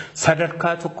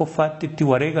sadarkaa tokkoffaatti itti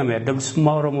wareegame adda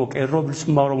bilisummaa Oromoo qeerroo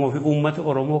bilisummaa Oromoo fi uummata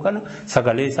Oromoo kana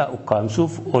sagalee isaa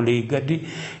ukkaamsuuf olii gadi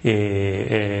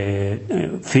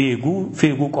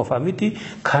fiiguu qofa miti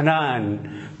kanaan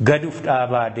gadi uf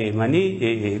dhaabaa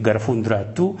deemanii gara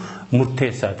fuulduraattuu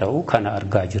murteessaa ta'uu kana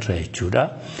argaa jirra jechuudha.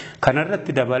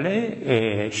 Kanarratti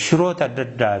dabalee shiroota adda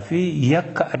addaa fi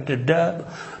yakka adda addaa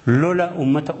lola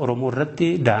uummata Oromoo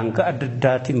irratti daangaa adda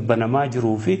addaatiin banamaa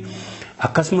jiruu fi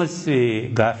akkasumas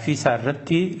gaaffii isaa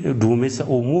irratti duumessa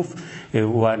uumuuf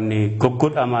waan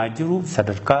goggodhamaa jiru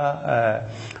sadarkaa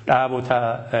dhaabota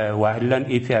waahillan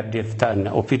EPRDF ta'an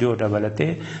OPDO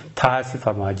dabalatee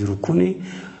taasifamaa jiru kuni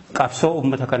qabsoo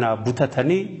uummata kanaa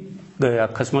butatanii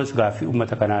akkasumas gaaffii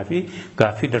uummata kanaa fi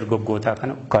gaaffii dargaggootaa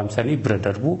kana ukkaamsanii bira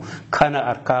darbuu kana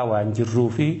harkaa waan jirruu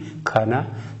fi kana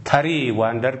tarii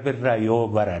waan darbirraa yoo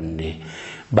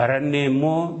baranne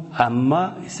immoo amma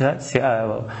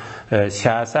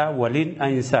siyaasaa waliin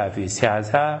dhahinsaa fi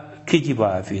siyaasaa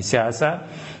kijibaa fi siyaasaa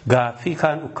gaaffii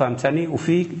kan ukkaamsanii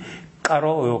ufii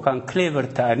qaroo yookaan clever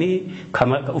ta'anii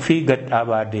ufii gad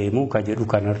dhaabaa deemuu ka jedhu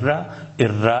kanarraa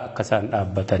irraa akka isaan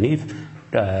dhaabbataniif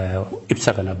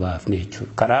ibsa kana baafne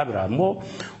jechuudha. Karaa biraa immoo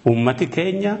uummati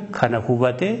keenya kana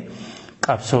hubatee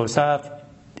qabsoosaaf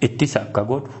ittisa akka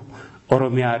godhu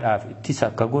Oromiyaadhaaf ittisa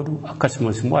akka godhu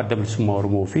akkasumas immoo adda bilisummaa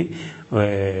Oromoo fi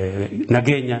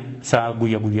nageenya isaa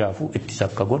guyyaafuu ittisa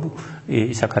akka godhu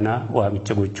isa kana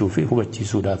waamicha gochuu fi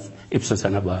hubachiisuudhaaf ibsa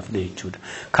sana baafne jechuudha.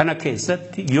 Kana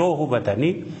keessatti yoo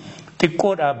hubatanii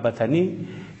xiqqoo dhaabbatanii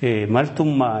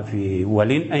maltummaa fi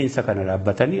waliin dhahinsa kana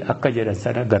dhaabbatanii akka jedhan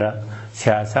sana gara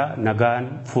siyaasaa nagaan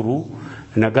furuu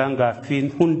nagaan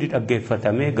gaaffiin hundi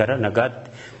dhaggeeffatamee gara nagaatti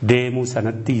deemuu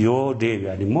sanatti yoo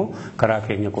deebi'an immoo karaa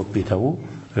keenya qophii ta'uu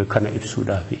kana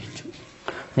ibsuudhaaf jechuudha.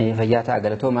 Fayyaata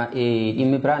galatooma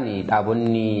dhimmi biraan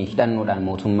dhaabonni hidhannoodhaan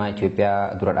mootummaa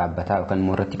Itoophiyaa dura dhaabbataa yookaan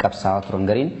immoo irratti qabsaa'aa turan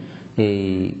gariin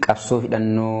qabsoo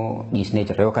hidhannoo dhiisnee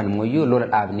jirra yookaan immoo lola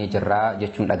dhaabnee jirra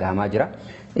jechuun dhagahamaa jira.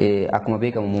 Akkuma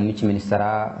beekamu muummichi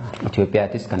ministeeraa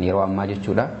Itoophiyaatis kan yeroo ammaa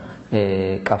jechuudha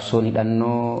qabsoon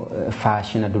hidhannoo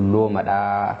faashina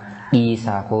dulloomadhaa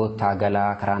dhiisaa koottaa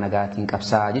galaa karaa nagaatiin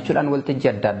qabsaa jechuudhaan waltajjii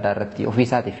adda addaa irratti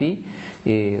ofiisaatii fi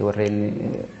warreen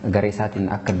garee isaatiin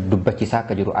akka dubbachiisaa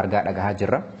akka jiru argaa dhagahaa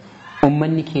jirra.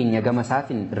 Uummanni keenya gama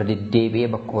isaatiin irra deddeebi'ee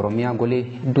bakka Oromiyaa golee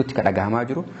hedduutti kan dhagahamaa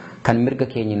jiru kan mirga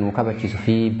keenya nu kabachiisuu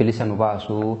fi bilisa nu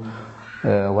baasu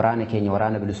waraana keenya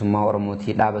waraana bilisummaa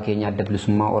Oromooti dhaaba keenya adda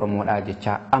bilisummaa Oromoodhaa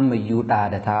jecha ammayyuu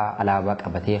dhaadataa alaabaa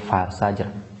qabatee faarsaa jira.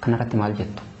 Kanarratti maal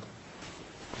jettu?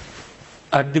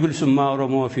 Addi bilisummaa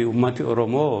Oromoo fi uummati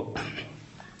Oromoo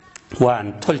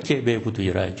waan tolchee beekutu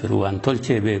jira jechuudha. Waan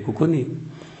tolchee beeku kuni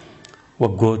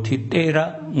waggootii dheeraa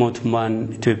mootummaan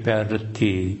Itoophiyaa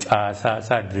irratti caasaa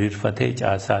isaa diriirfatee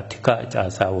caasaa tikaa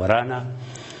caasaa waraanaa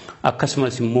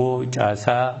akkasumas immoo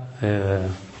caasaa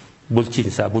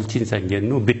bulchiinsa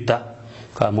jennu bittaa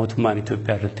kan mootummaan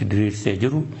Itoophiyaa irratti diriirsee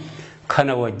jiru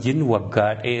kana wajjin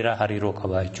waggaa dheeraa hariiroo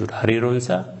qabaa jechuudha. Hariiroon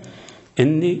isaa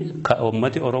inni ka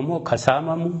ummati Oromoo ka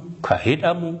saamamu ka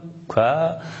hidhamu ka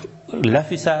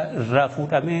lafisa irraa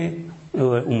fuudhamee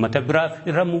ummata biraaf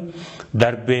hiramu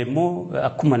darbee immoo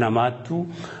akkuma namaattu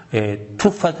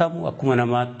tuffatamu akkuma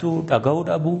namaattu dhaga'uu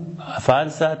dhabu afaan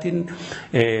isaatiin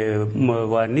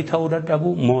waan ni ta'uu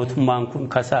dadhabu mootummaan kun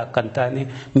kasaa akka hin taane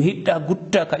miidhaa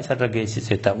guddaa ka isarra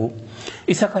geessise ta'u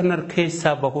isa kana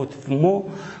keessaa bahuuf immoo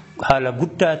haala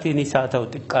guddaatiin isaa ta'u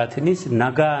xiqqaatiinis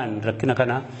nagaan rakkina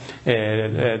kana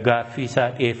gaaffii isaa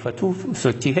dhiyeeffatuuf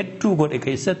sochii hedduu godhe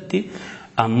keessatti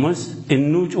ammas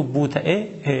innuu cubbuu ta'ee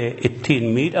ittiin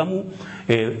miidhamu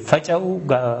faca'u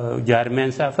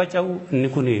jaarmeensaa faca'u inni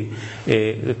kun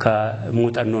ka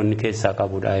muuxannoonni keessaa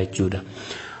qabudha jechuudha.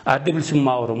 Adda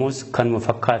bilisummaa Oromoos kanuma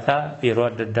fakkaataa yeroo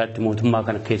adda addaatti mootummaa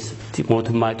kana keessatti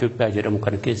mootummaa Itoophiyaa jedhamu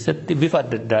kana keessatti bifa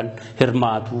adda addaan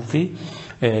hirmaatuu fi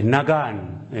nagaan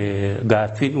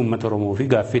gaaffiin uummata Oromoo fi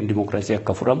gaaffiin dimokiraasii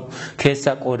akka fudhamu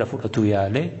keessaa qooda fudhatu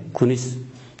yaale kunis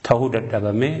ta'uu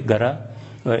dadhabamee gara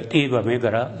dhiibamee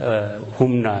gara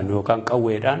humnaan yookaan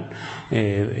qawweedhaan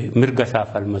mirga isaa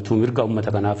falmatu mirga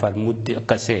uummata kanaa falmuutti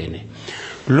akka seene.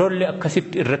 Lolli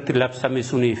akkasitti irratti labsame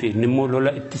sunii fi immoo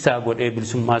lola ittisaa godhee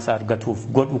bilisummaa isaa argatuuf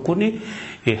godhu kuni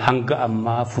hanga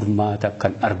ammaa furmaata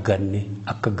kan arganne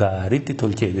akka gaariitti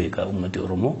tolchee beeka uummati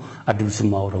Oromoo adda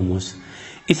bilisummaa Oromoos.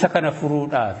 Isa kana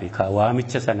furuudhaaf ka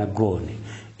waamicha sana goone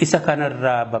isa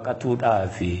kanarraa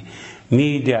baqatuudhaaf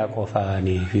miidiyaa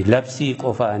qofaanii fi labsii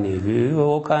qofaanii fi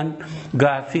yookaan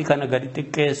gaaffii kana gadi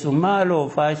xiqqeessu maaloo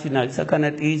faashina isa kana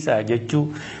dhiisaa jechuu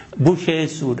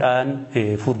busheessuudhaan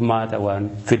furmaata waan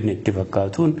fidne itti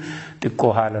fakkaatuun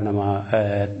xiqqoo haala namaa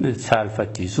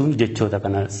saalfachiisuun jechoota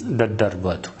kana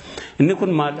daddarbatu. Inni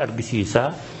kun maal argisiisa?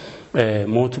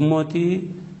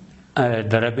 Mootummootii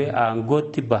darabee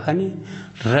aangootti bahanii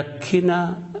rakkina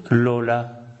lola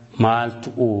maaltu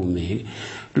uume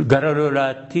gara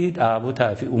lolaatti dhaabotaa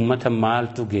fi uummata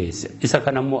maaltu geesse isa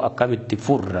kanammoo akkamitti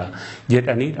furra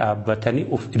jedhanii dhaabbatanii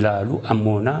of ilaalu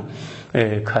ammoona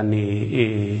kan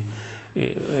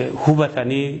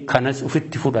hubatanii kanas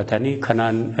ufitti fudhatanii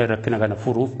kanaan rakkina kana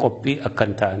furuuf qophii akka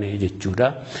hin taane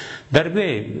jechuudha.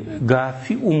 Darbee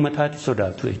gaaffii uummataatti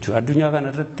sodaatu jechuudha. Addunyaa kana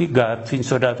irratti gaaffiin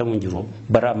sodaatamu hin jiru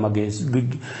bara amma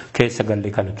keessa galle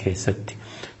kana keessatti.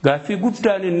 Gaaffii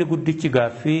guddaan inni guddichi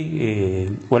gaaffii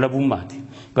walabummaati.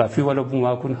 Gaaffii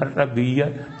walabummaa kun har'a biyya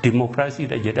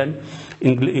dimokiraasiidha jedhan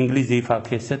Ingilizii faa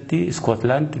keessatti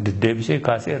Iskootlaand deddeebisee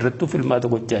kaasee irratti filmaata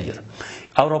gochaa jira.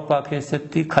 Awurooppaa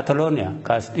keessatti Katalooniyaa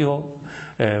kaasdhiyoo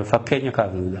fakkeenya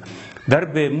kaafnudha.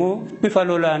 Darbee immoo bifa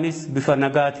lolaanis bifa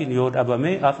nagaatiin yoo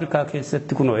dhabame Afrikaa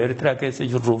keessatti kunoo Eertiraa keessa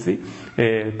jirruu fi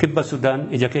kibba Sudaan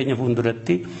ija keenya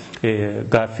fuulduratti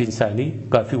gaaffiin isaanii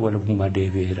gaaffii walabummaa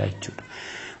deebi'eera jechuudha.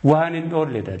 Waan hin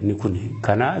oolledha inni kun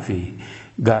kanaaf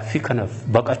gaaffii kanaaf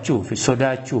baqachuu fi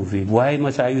sodaachuu fi waa'ee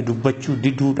masaayii dubbachuu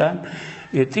diduudhaan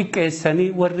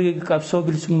xiqqeessanii warri qabsoo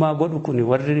bilisummaa godhu kun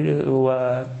warri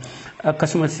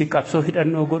akkasumas qabsoo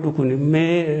hidhannoo godhu kun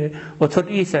mee otoo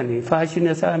dhiisanii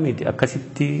faashina isaa miti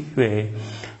akkasitti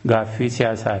gaaffii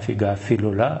siyaasaa fi gaaffii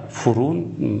lolaa furuun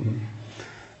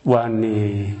waan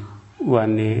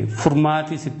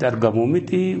furmaati sitti argamu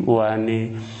miti waan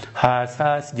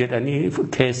haasaas jedhanii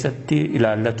keessatti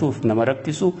ilaallatuuf nama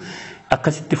rakkisu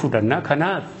akkasitti fudhannaa.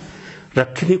 Kanaaf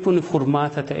rakkinni kun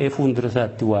furmaata ta'ee fuuldura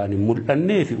isaatti waan hin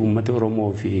mul'annee fi uummata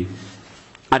Oromoo fi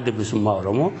adda bilisummaa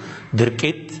Oromoo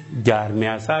dirqiitti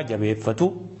jaarmiyaasaa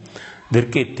jabeeffatu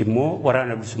dirqiitti immoo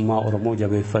waraana bilisummaa Oromoo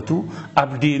jabeeffatu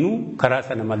abdiinuu karaa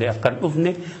sana malee akkan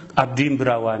dhufne abdiin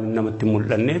biraa waan namatti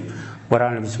mul'anneef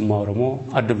waraana bilisummaa Oromoo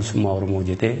adda bilisummaa Oromoo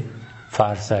jedhee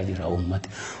faarsaa jira uummata.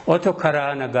 Otoo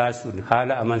karaa nagaa sun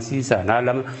haala amansiisaan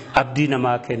haala abdii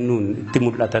namaa kennuun itti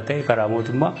mul'ata ta'e karaa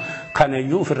mootummaa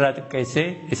kanayyuu ofirraa xiqqeessee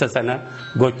isa sana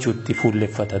gochuutti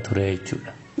fuulleffata ture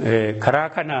jechuudha. Karaa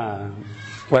kana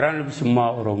waraana bilisummaa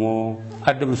Oromoo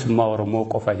adda bilisummaa Oromoo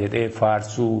qofa jedhee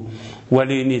faarsuu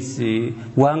waliinis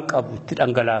waan qabu itti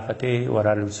dhangalaafatee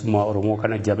waraana bilisummaa Oromoo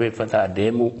kana jabeeffataa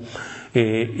deemu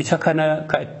isa kana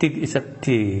ka itti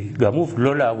isatti gamuuf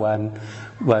lola waan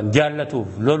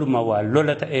jaallatuuf loluma waan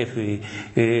lola ta'eef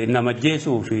nama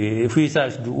jeesuuf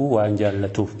fiisaas du'uu waan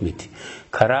jaallatuuf miti.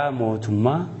 Karaa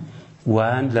mootummaa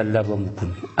waan lallabamu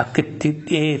kun akkitti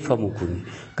dhiyeeffamu kun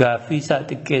gaaffii isaa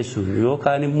xiqqeessuun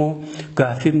yookaan immoo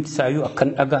gaaffiin isaayyuu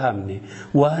akkan dhagahamne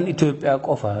waan Itoophiyaa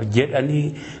qofa jedhanii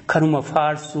kanuma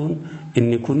faarsuun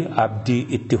inni kun abdii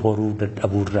itti horuu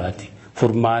dadhabuurraati.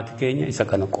 Furmaati keenya isa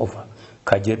kana qofa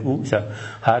ka jedhu isa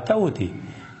haa ta'uti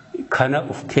kana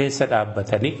uf keessa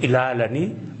dhaabbatanii ilaalanii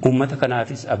uummata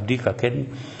kanaafis abdii ka kennu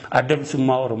adda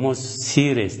bilisummaa Oromoo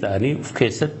siirees ta'anii uf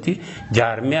keessatti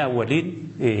jaarmiyaa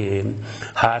waliin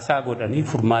haasaa godhanii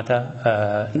furmaata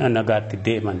nagaatti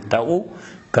deeman ta'uu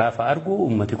gaafa argu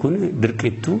uummati kun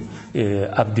dirqittuu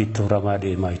abdiitti horamaa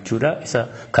deemaa jechuudha. Isa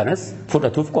kanas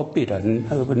fudhatuuf qophiidha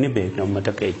ni beekna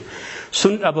uummata keenya.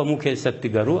 Sun dhabamuu keessatti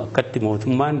garuu akkatti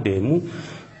mootummaan deemu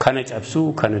kana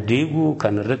cabsuu kana diiguu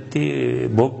kana irratti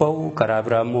bobba'uu karaa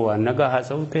biraa immoo waan nagaa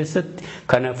haasa'uu keessatti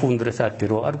kana fuuldura isaatti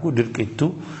yeroo argu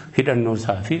dirqittuu hidhannoo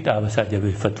isaa fi dhaaba isaa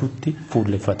jabeeffatuutti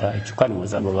fuulleffataa jechuudha. Kanuma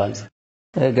sababaansa.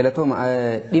 Galatooma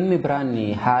dhimmi biraan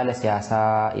haala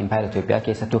siyaasaa impaayera Itoophiyaa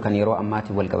keessattuu kan yeroo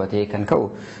ammaatiin wal qabatee kan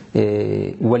ka'u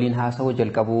waliin haasa'uu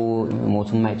jalqabuu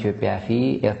mootummaa Itoophiyaa fi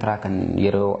Eertiraa kan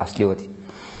yeroo as dhiyooti.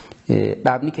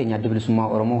 Dhaabni keenya adda bilisummaa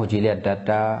Oromoo hojiilee adda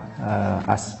addaa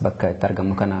as bakka itti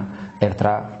argamnu kana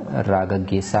Eertiraa irraa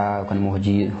gaggeessaa yookaan immoo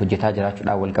hojjetaa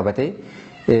jiraachuudhaan wal qabatee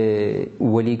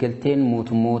waliigalteen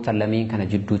mootummoota lameen kana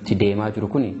jidduutti deemaa jiru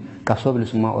kun qabsoo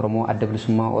bilisummaa Oromoo adda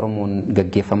bilisummaa Oromoon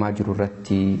gaggeeffamaa jiru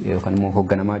irratti yookaan immoo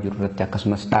hoogganamaa jiru irratti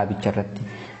akkasumas dhaabicha irratti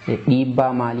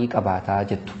dhiibbaa maalii qabaataa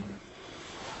jettu?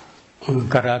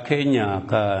 Karaa keenya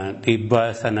ka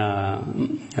dhiibbaa sana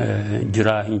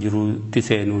jiraa hin jiruutti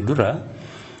seenuu dura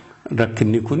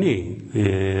rakkinni kun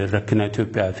rakkina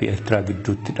Itoophiyaa fi Eertiraa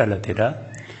gidduutti dhalatedha.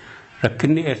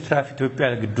 Rakkinni Eertiraa fi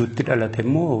Itoophiyaa gidduutti dhalate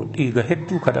immoo dhiiga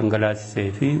hedduu ka dhangalaasisee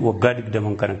fi waggaa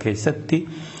 20 kana keessatti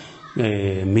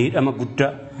miidhama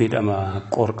guddaa miidhama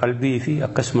qoor-qalbii fi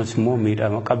akkasumas immoo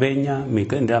miidhama qabeenyaa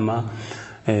miidhama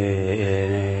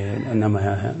nama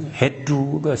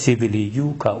hedduu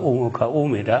siviiliyyuu ka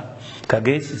uumedha ka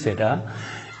geessisedha.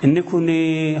 Inni kun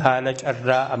haala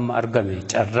carraa amma argame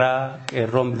carraa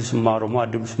qeerroon bilisummaa Oromoo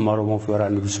adda bilisummaa Oromoo fi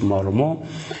waraanni bilisummaa Oromoo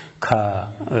ka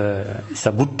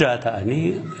isa guddaa ta'anii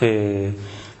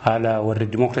haala warri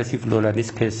dimookiraasiif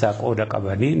lolanis keessaa qooda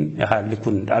qabaniin haalli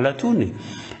kun dhalatuun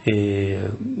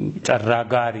carraa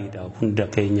gaariidha hunda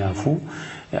keenyaafuu.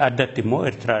 Addatti immoo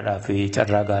Eertiraadhaa fi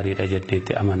carraa gaariidha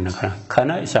jenneetti amanna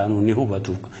kana isaanuu ni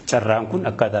hubatu. Carraan kun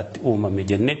akkaataatti uumame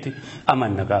jenneetti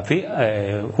amanna fi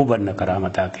hubanna karaa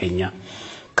mataa keenya.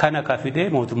 Kana ka fidee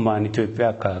mootummaan Itoophiyaa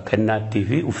akka kennaattii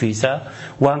fi ufiisaa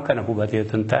waan kana hubatee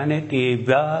otoo hin taane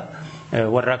dhiibbaa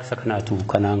warraaqsa kanaatu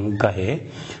kanaan gahee.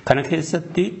 Kana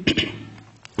keessatti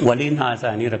waliin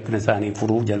haasa'anii rakkina isaanii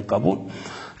furuu jalqabuun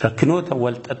rakkinoota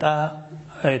walxaxaa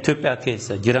Itoophiyaa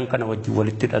keessa jiran kana wajjin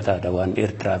walitti hidhataadha waan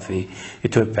Eertiraa fi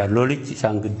Itoophiyaa lolichi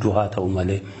isaan gidduu haa ta'u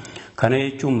malee. Kana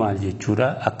jechuun maal jechuudha?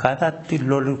 Akkaataatti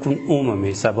lolli kun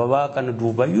uumame sababaa kana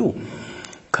duubayyuu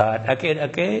ka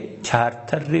dhaqee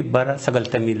chaartarri bara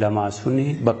 92 suni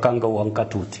bakkaan ga'u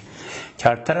hanqatuuti.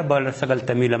 Chaartara bara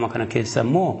 92 kana keessa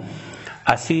immoo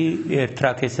asii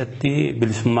Eertiraa keessatti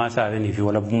bilisummaa isaanii fi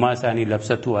walabummaa isaanii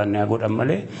labsatu waan godhan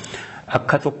malee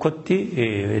akka tokkotti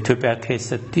Itoophiyaa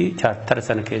keessatti chaartara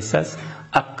sana keessas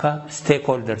akka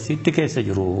stakeholdersitti keessa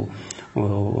jiru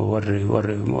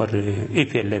warri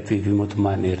EPLF fi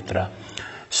mootummaan Eertiraa.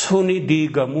 Suni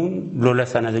diigamuun lola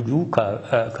sana iyyuu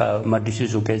ka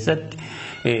maddisiisuu keessatti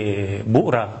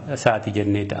bu'uura isaati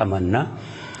jenneeti amanna.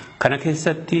 Kana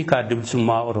keessatti ka adda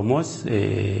bilisummaa Oromoos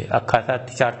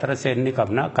akkaataatti chaartara seenni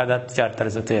qabna akkaataatti chaartara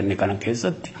seenni kana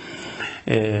keessatti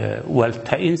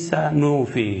walta'iinsa nuu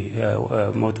fi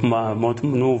mootummaa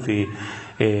nuu fi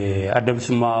adda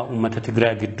bilisummaa uummata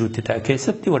Tigraay gidduutti ta'e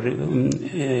keessatti warri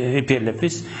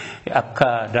EPLFs akka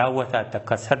daawwataatti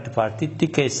akka third partytti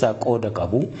keessaa qooda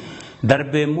qabu.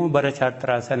 Darbee immoo bara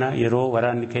chaartaraa sana yeroo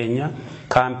waraanni keenya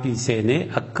kaampii seenee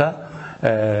akka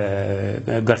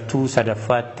gartuu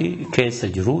sadaffaatti keessa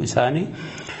jiru isaanii.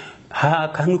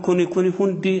 Kan kuni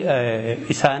hundi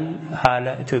isaan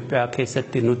haala Itoophiyaa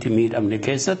keessatti nuti miidhamne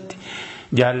keessatti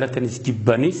jaallatanis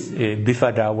jibbanis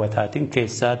bifa daawwataatiin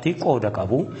keessaatii qooda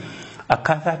qabu.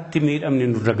 Akkaataatti miidhamni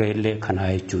nurra ga'ellee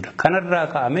kanaa jechuudha. Kanarraa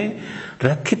ka'amee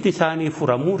rakkinni isaanii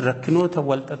furamuu rakkinoota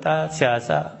walxaxaa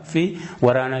siyaasaa fi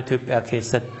waraana Itoophiyaa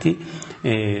keessatti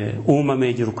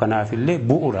uumamee jiru kanaafillee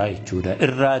bu'uura jechuudha.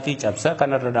 Irraatii cabsaa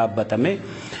kanarra dhaabbatamee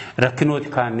rakkinooti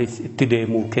kaanis itti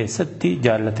deemuu keessatti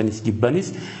jaallatanis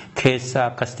jibbanis keessaa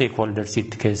akka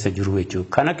stakeholdersiitti keessa jiru jechuudha.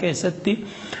 Kana keessatti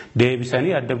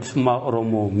deebisanii adda bilisummaa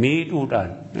Oromoo miidhuudhaan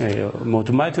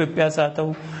mootummaa Itoophiyaas haa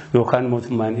ta'u yookaan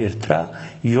mootummaan Eertiraa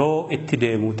yoo itti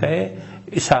deemu ta'e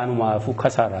isaanumaafuu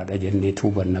kasaaraadha jennee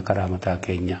hubanna karaa mataa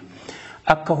keenya.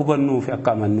 Akka hubannuu fi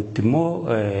akka amannutti immoo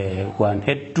waan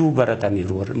hedduu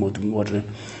barataniiru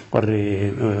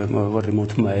warri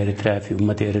mootummaa Eertiraa fi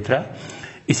uummata Eertiraa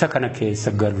isa kana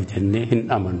keessa galu jennee hin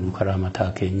amannu karaa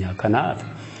mataa keenya. Kanaaf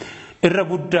irra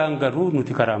guddaan garuu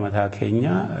nuti karaa mataa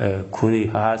keenya kuni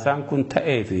haasaan kun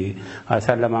ta'ee fi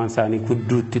haasaan lamaan isaanii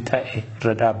gidduutti ta'e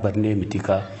irra dhaabbannee miti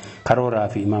karooraa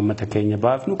fi imaammata keenya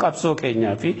baafnu qabsoo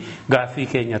keenyaa fi gaaffii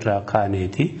keenya irraa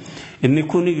kaaneeti. Inni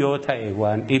kun yoo ta'e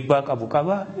waan dhiibbaa qabu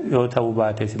qaba, yoo ta'uu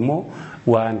baates immoo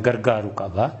waan gargaaru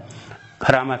qaba.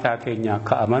 Karaa mataa keenya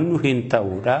akka amannu hin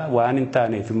ta'uudha. Waan hin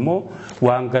taaneef immoo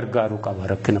waan gargaaru qaba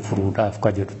rakkina furuudhaaf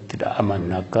ka jedhuttidha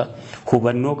amanna akka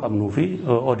hubannoo qabnuu fi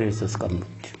odeessas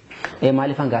qabnutti.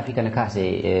 Maaliifan gaaffii kana kaase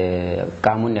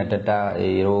qaamonni adda addaa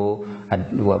yeroo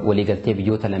waliigaltee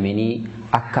biyyoota lameenii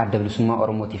akka adda bilisummaa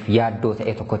Oromootiif yaaddoo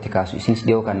ta'e tokkotti kaasu. Isinis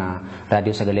dhiyoo kana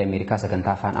raadiyoo sagalee Ameerikaa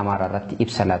sagantaa afaan Amaaraa irratti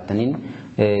ibsa laattaniin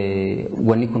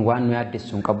wanni kun waan nu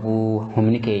yaaddessu hin qabu,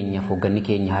 humni keenya hoogganni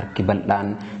keenya harki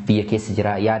bal'aan biyya keessa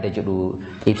jira yaada jedhu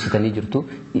ibsitanii jirtu.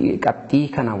 Qabxii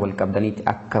kana wal qabdaniitti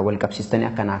akka wal qabsiistanii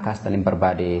akka naa kaastaniin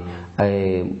barbaade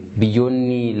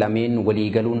biyyoonni lameen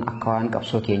waliigaluun akka waan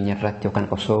qabsoo keenya irratti yookaan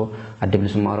qabsoo adda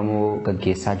bilisummaa Oromoo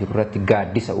gaggeessaa jiru irratti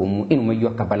gaaddisa uumuu inumayyuu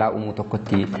akka balaa uumuu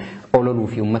tokkotti ololuu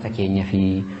fi uummata keenya fi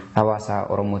hawaasa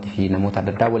Oromootii fi namoota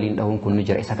adda addaa waliin dhahuun kun ni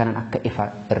jira. Isa kanan akka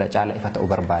ifa irra caala ifa ta'uu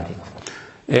barbaade.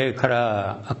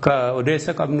 Karaa akka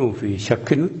odeessa qabnuu fi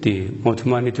shakkinutti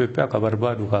mootummaan Itoophiyaa akka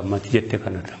barbaadu kaammatti jette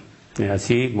kanarra.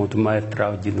 Asii mootummaa Eertiraa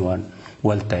wajjin waan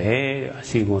wal ta'ee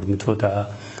asii mormitoota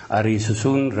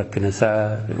ariisuun rakkina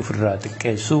isaa ofirraa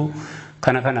xiqqeessuu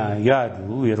kana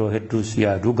yaadu yeroo hedduus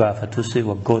yaadu gaafatus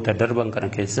waggoota darban kana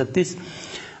keessattis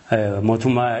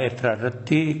mootummaa Eertiraa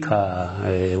irratti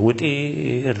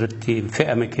wixii irratti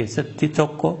fe'ame keessatti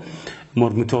tokko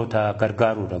mormitoota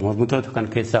gargaaruudha. Mormitoota kan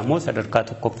keessaa immoo sadarkaa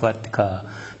tokkoffaatti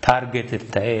taargeeted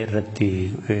ta'ee irratti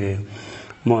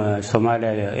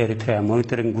Somaaliyaa Eritrea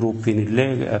monitoring groupiin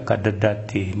illee akka adda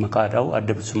addaatti maqaa dha'u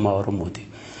adda bilisummaa Oromooti.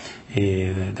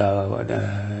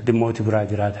 Dhimmooti biraa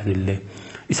jiraatan illee.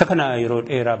 Isa kana yeroo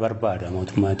dheeraa barbaada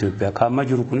mootummaa Itoophiyaa. Kaamma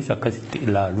jiru kunis akkasitti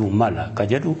ilaaluu mala akka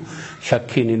jedhu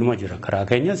shakkiin inuma jira. Karaa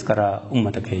keenyas karaa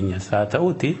uummata keenyas haa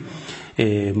ta'uuti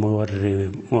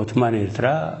mootummaan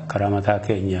Eertiraa karaa mataa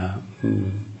keenya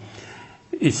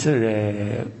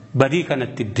badii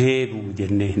kanatti deebi'u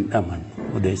jennee hin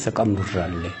amannu odeessa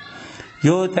qabnurraallee.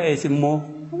 Yoo ta'es immoo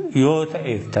yoo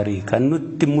ta'eef tarii kan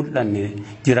nutti mul'anne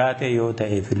jiraate yoo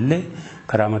ta'eef illee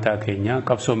karaa mataa keenya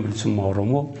qabsoon bilisummaa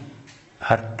Oromoo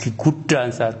harki guddaan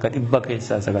isaa harka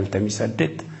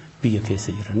 198 biyya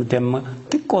keessa jira. Nuti amma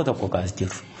xiqqoo tokko kaas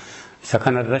jirru. Isa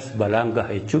kanarras balaan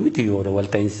gaha jechuun miti yoo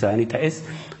walta'iinsi isaanii ta'es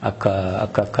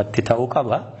akkatti ta'uu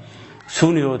qaba.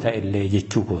 Sun yoo ta'e illee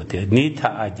jechuu goote ni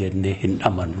ta'a jennee hin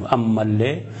amannu.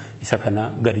 Ammallee isa kana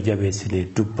gadi jabeessinee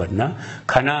dubbanna.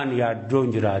 Kanaan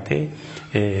yaaddoon jiraate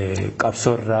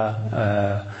qabsoorraa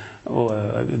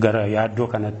gara yaaddoo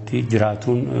kanatti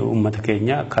jiraatuun uummata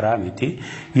keenya karaa miti.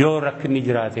 Yoo rakkinni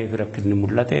jiraatee fi rakkinni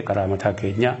mul'ate karaa mataa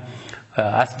keenya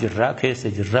as jirraa keessa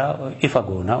jirraa ifa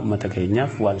goonaa uummata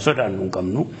keenyaaf waan sodaannu hin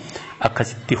qabnu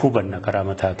akkasitti hubanna karaa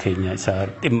mataa keenya isa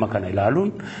dhimma kana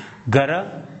ilaaluun gara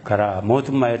karaa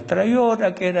mootummaa Eertiraa yoo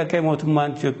dhaqee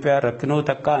mootummaan Itoophiyaa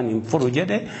rakkinoota kaan hin furu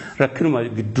jedhe rakkinuma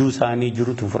gidduu isaanii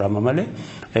jirutu furama malee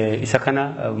isa kana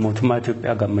mootummaa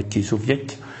Itoophiyaa gammachiisuuf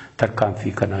jecha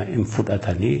tarkaanfii kana hin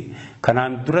fudhatanii.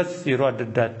 Kanaan duras yeroo adda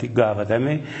addaatti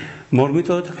gaafatame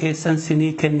mormitoota keessan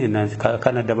sinii kennina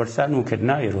kana dabarsaa nuu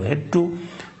kennaa yeroo hedduu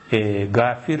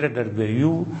gaaffii irra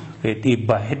darbeeyyuu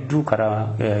dhiibbaa hedduu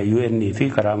karaa UN fi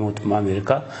karaa mootummaa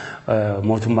Ameerikaa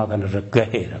mootummaa kanarra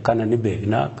gaheera. Kana ni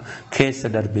beekna keessa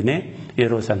darbinee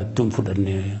yeroo sanatti hin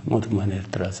fudhanne mootummaan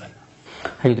Eertiraa sana.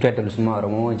 Hayyuduree adda bilisummaa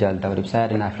Oromoo jaallatama ibsaa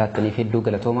yaadinaaf laattanii fi hedduu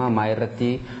galatooma maayii irratti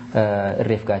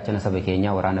irreef gaachana saba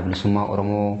keenya waraana bilisummaa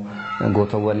Oromoo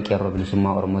gootawwan qeerroo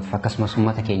bilisummaa Oromootiif akkasumas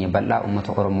uummata keenya bal'aa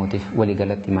uummata Oromootiif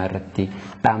waliigalatti maayii irratti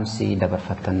dhaamsi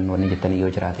dabarfattan wanni jettanii yoo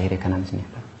jiraate hiree kanaan isiniif.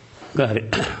 Gaarii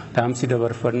dhaamsi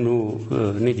dabarfannu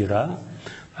ni jira.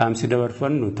 Dhaamsi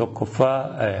dabarfannu tokkoffaa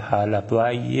haala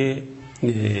baay'ee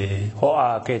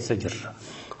ho'aa keessa jirra.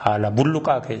 Haala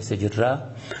bulluqaa keessa jirra.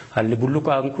 Haalli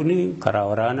bulluqaan kun karaa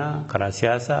waraanaa, karaa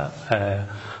siyaasaa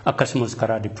akkasumas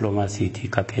karaa dippiloomaasiitii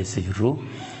kan keessa jirru.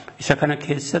 Isa kana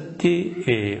keessatti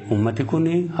uummati kun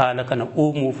haala kana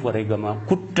uumuuf wareegama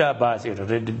guddaa baasee irra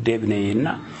deddeebinee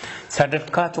jenna.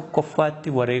 Sadarkaa tokkoffaatti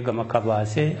wareegama ka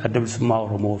baasee adda bilisummaa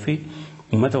Oromoo fi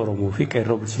uummata Oromoo fi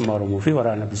qeerroo bilisummaa Oromoo fi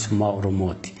waraana bilisummaa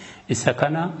Oromooti. Isa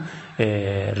kana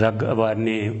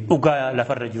ragabaanee dhugaa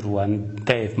lafarra jiru waan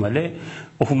ta'eef malee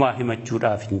ofumaa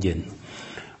himachuudhaaf hin jennu.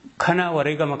 Kana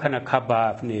wareegama kana ka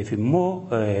baafneef immoo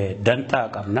dantaa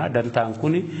qabna. Dantaan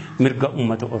kun mirga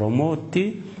uummata Oromootti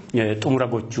xumura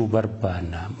gochuu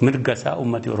barbaanna. Mirga isaa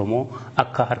uummati Oromoo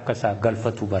akka harka isaa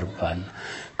galfatu barbaanna.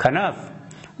 Kanaaf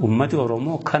uummati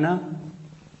Oromoo kana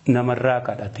namarraa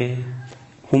kadhatee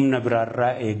humna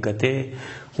biraarraa eeggatee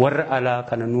warra alaa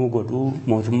kana nuu godhu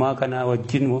mootummaa kana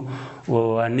wajjin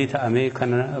wanni ta'amee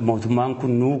kana mootummaan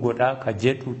kun nuu godhaa ka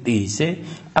jedhu dhiise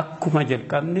akkuma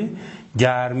jalqabne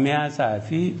jaarmiyaa isaa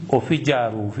fi ofi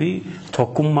jaaruu fi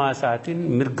tokkummaa isaatiin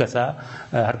mirga isaa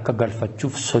harka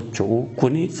galfachuuf socho'u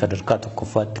kuni sadarkaa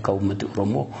tokkoffaatti ka uummati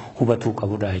Oromoo hubatuu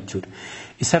qabudha jechuudha.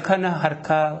 Isa kana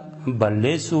harka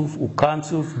balleessuuf,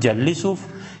 ukkaamsuuf, jallisuuf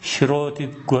shirooti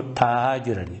taa'aa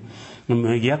jirani.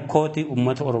 Yakkooti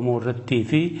uummata Oromoo irratti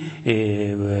fi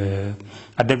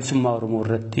adda bilisummaa Oromoo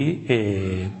irratti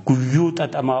guyyuu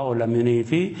xaxamaa oolamanii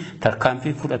fi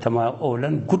tarkaanfii fudhatamaa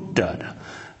oolan guddaadha.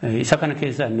 Isa kana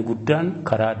keessaa inni guddaan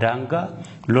karaa daangaa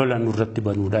lola nurratti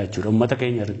banuudha jechuudha. Uummata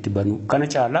keenya irratti banuu. Kana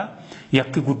caalaa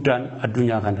yakki guddaan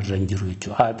addunyaa kanarra hin jiru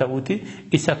jechuudha. Haa ta'uuti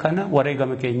isa kana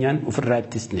wareegama keenyaan ofirraa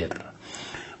ittisneerra.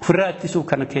 Ofirraa ittisuu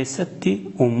kana keessatti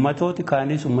uummatooti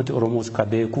kaanis uummati Oromoos ka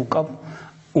beekuu qabu.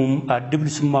 Addi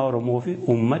bilisummaa Oromoo fi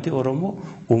uummati Oromoo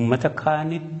uummata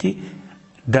kaanitti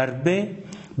darbee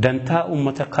dantaa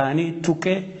uummata kaanii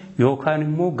tuqee yookaan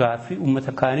immoo gaaffii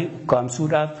uummata kaanii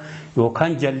ukkaamsuudhaaf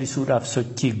yookaan jallisuudhaaf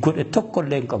sochii godhe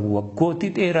tokkollee hin qabu. Waggootii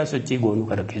dheeraa sochii goonuu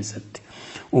kana keessatti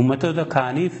uummatoota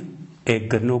kaaniif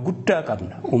eeggannoo guddaa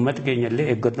qabna. Uummata keenyallee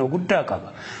eeggannoo guddaa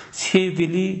qaba.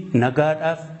 Siivilii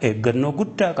nagaadhaaf eeggannoo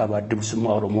guddaa qaba adda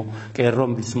bilisummaa Oromoo,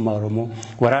 qeerroon bilisummaa Oromoo,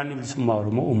 waraanni bilisummaa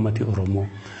Oromoo, uummati Oromoo.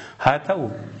 Haa ta'u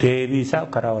deebii isaa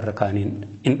karaa warra kaaniin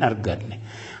hin arganne.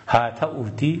 Haa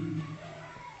ta'uuti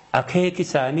akeeki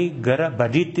isaanii gara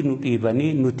badiitti nu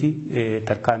dhiibanii nuti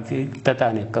tarkaanfii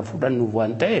taataane akka fudhannuuf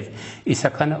waan ta'eef isa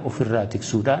kana ofirraa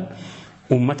tiksuudhaan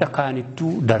uummata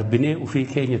kaanittuu darbinee ofii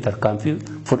keenya tarkaanfii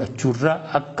fudhachuurraa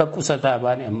akka qusataa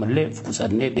baane ammallee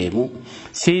qusannee deemu.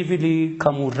 Siivilii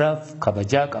kamuurraaf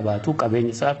kabajaa qabaatu, qabeenya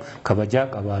isaaf kabajaa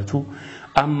qabaatu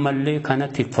ammallee kana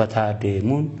tikfataa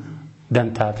deemuun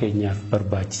dantaa keenyaaf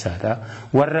barbaachisaadha.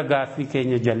 Warra gaaffii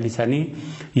keenya jallisanii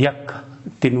yakka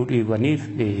itti nu dhiibaniif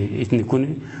inni kun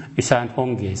isaan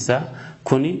hongeessa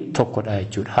kuni tokkodha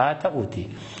jechuudha. Haa ta'uuti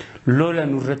lola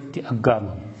nurratti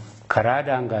aggaamamu. Karaa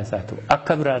daangaa isaa ta'u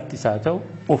akka biraatti isaa ta'u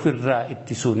ofirraa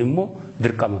ittisuun immoo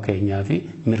dirqama keenyaa fi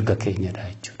mirga keenyadha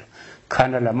jechuudha.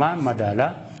 Kana lamaan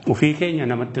madaalaa ofii keenya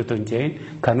namatti otoo hin ce'in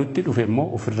kan nutti dhufe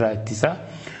immoo ofirraa ittisaa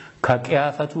ka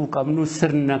qiyaafatuu qabnu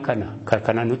sirna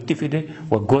kana nutti fide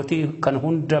waggootii kana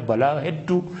hunda balaa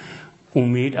hedduu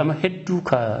miidhama hedduu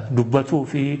ka dubbatuu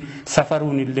fi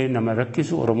safaruun illee nama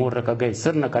rakkisu Oromoo irra ka ga'e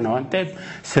sirna kana waan ta'eef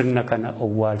sirna kana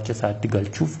owwaalcha isaatti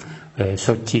galchuuf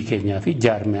sochii keenyaa fi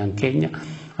jaarmiyaan keenya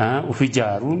ofi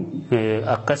jaaruun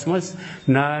akkasumas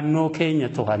naannoo keenya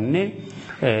to'annee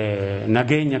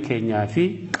nageenya keenyaa fi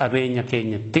qabeenya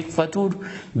keenya tikfatuun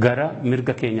gara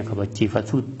mirga keenya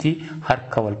kabachiifatuutti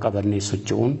harka wal qabannee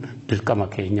socho'uun dirqama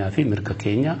keenyaa fi mirga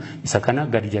keenya isa kana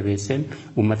gadi jabeesseen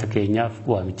uummata keenyaaf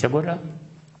waamicha godha.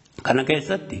 Kana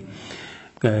keessatti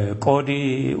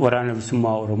qoodii waraana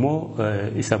bilisummaa Oromoo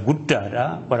isa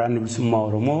guddaadha. Waraanni bilisummaa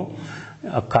Oromoo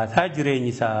akkaataa jireenyi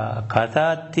isaa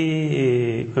akkaataatti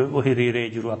hiriiree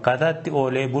jiru akkaataatti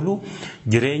oolee bulu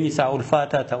jireenyi isaa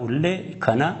ulfaataa ta'ullee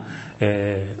kana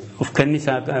of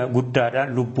kennisaa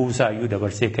guddaadhaan lubbuu isaayyuu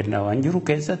dabarsee kennaa waan jiru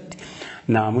keessatti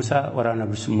naamusa waraana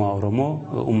bilisummaa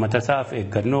Oromoo uummata isaaf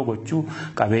eeggannoo gochuu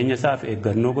qabeenya isaaf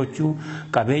eeggannoo gochuu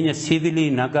qabeenya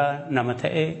siivilii nagaa nama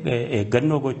ta'e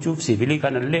eeggannoo gochuuf siivilii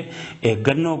kanallee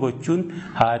eeggannoo gochuun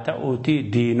haa ta'uuti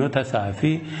diinota isaa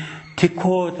fi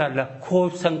tikoota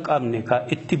lakkoofsan qabne ka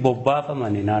itti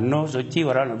bobbaafamani naannoo sochii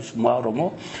waraana bilisummaa Oromoo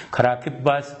karaa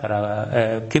kibbaas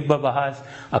karaa kibba bahaas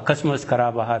akkasumas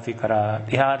karaa bahaa fi karaa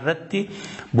dhihaa irratti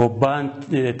bobbaan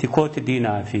tikooti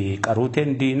diinaa fi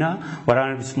qaruuteen diinaa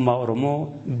waraana bilisummaa Oromoo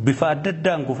bifa adda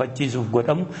addaan gufachiisuuf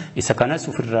godhamu isa kanas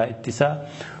ofirraa ittisaa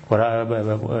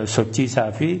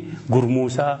sochiisaa fi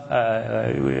gurmuusaa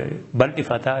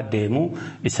bal'ifataa deemuu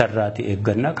isarraati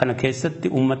eegganna kana keessatti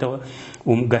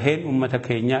gaheen ummata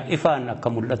keenya ifaan akka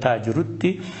mul'ataa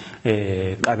jirutti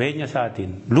qabeenya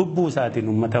isaatiin lubbuu isaatiin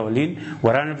ummata waliin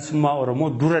waraana bilisummaa Oromoo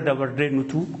dura dabarree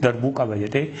nutu darbuu qaba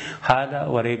jedhee haala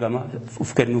wareegama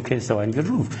uf kennuu keessa waan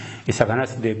jirruuf isa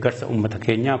kanas deeggarsa ummata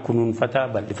keenyaa kunuunfataa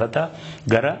bal'ifataa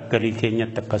gara galii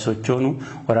keenyatti akka sochoonu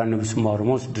waraana bilisummaa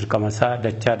Oromoos dirqama isaa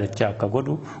dachaa akka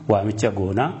godhu waamicha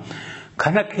goonaa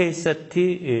kana keessatti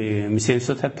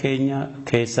miseensota keenya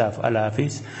keessaaf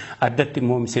alaafis addatti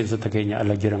immoo miseensota keenya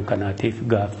ala jiran kanaatiif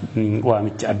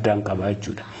waamicha addaan qaba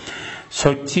jechuudha.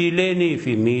 Sochiileenii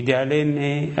fi miidiyaaleen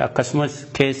akkasumas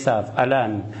keessaaf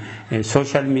alaan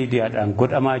sooshaal miidiyaadhaan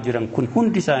godhamaa jiran kun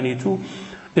hundi isaaniitu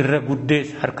irra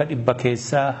guddees harka 100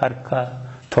 keessaa harka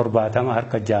 70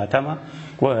 harka 60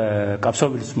 qabsoo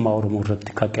bilisummaa Oromoo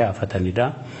irratti kan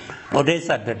qiyaafatanidha.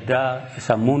 Odeessa adda addaa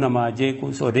sammuu namaa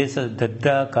jeequs odeessa adda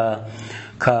addaa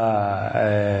ka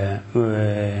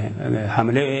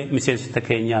hamilee miseensota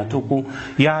keenyaa tuqu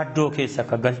yaaddoo keessa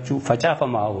ka galchuu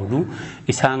facaafamaa oolu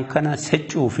isaan kana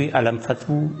seccuu fi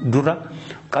alanfatuu dura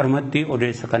qarmatti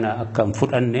odeessa kana akka hin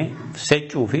fudhanne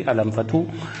seccuu fi alanfatuu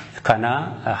kana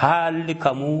haalli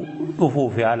kamuu dhufuu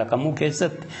fi haala kamuu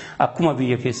keessatti akkuma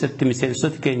biyya keessatti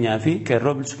miseensota keenyaa fi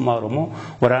qeerroo bilisummaa Oromoo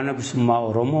waraana bilisummaa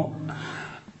Oromoo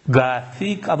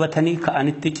gaaffii qabatanii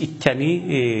ka'anitti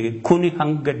cichanii kuni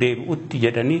hanga deebi'utti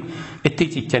jedhanii itti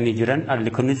cichanii jiran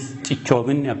alli kunis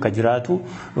cichoominni akka jiraatu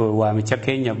waamicha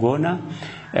keenya goona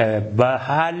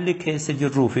haalli keessa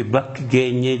jirruu fi bakki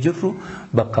geenyee jirru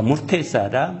bakka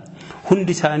murteessaadha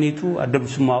hundi isaaniitu adda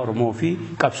bilisummaa Oromoo fi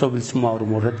qabsoo bilisummaa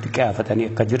Oromoo irratti qiyaafatanii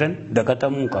akka jiran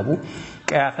dagatamuu qabu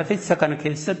qiyaafatessa kana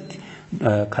keessatti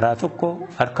karaa tokko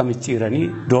harka micciiranii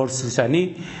doorsisanii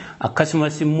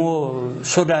akkasumas immoo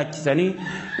sodaachisanii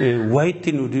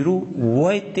wayitti nu diru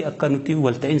wayitti akka nuti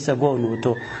walta'iinsa goonu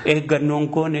to eeggannoon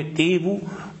goone dhiibu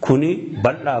kuni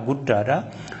bal'aa guddaadha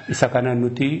isa kana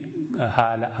nuti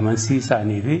haala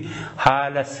amansiisaanii fi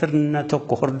haala sirna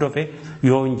tokko hordofe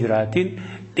yoo hin jiraatin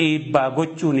dhiibbaa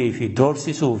gochuunii fi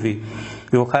doorsisuu fi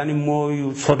yookaan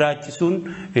immoo sodaachisuun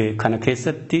kana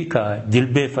keessatti ka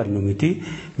jilbeeffannu miti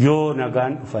yoo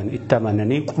nagaan dhufan itti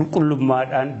amananii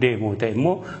qulqullummaadhaan deemuu ta'e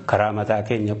immoo karaa mataa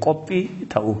keenya qophii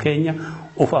ta'uu keenya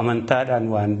of amantaadhaan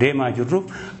waan deemaa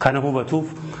jirruuf kana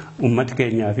hubatuuf ummati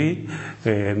keenyaa fi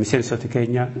miseensoti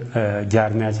keenya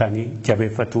jaarmiyaa isaanii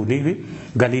jabeeffatuunii fi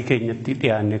galii keenyatti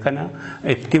dhiyaanne kana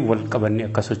itti wal qabanne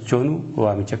akka sochoonu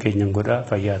waamicha keenyan godhaa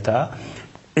fayyaa ta'a.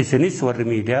 Isinis warri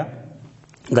miidiyaa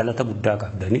galata guddaa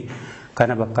qabdanii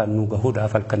kana bakka nu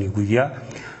gahuudhaaf halkanii guyyaa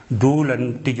duula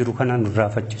nutti jiru kana nurraa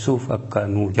faccisuuf akka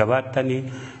nu jabaattanii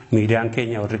miidiyaan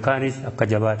keenya warri kaanis akka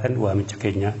jabaatan waamicha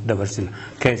keenya dabarsina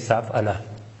keessaaf alaan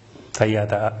fayyaa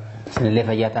ta'a. Sinillee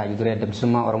fayyaa ta'a jiru adda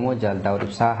bilisummaa Oromoo jaaldaa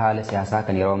ibsaa haala siyaasaa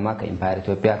kan yeroo ammaa kan Impaayar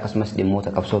Itoophiyaa akkasumas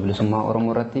dhimmoota qabsoo bilisummaa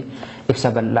Oromoo irratti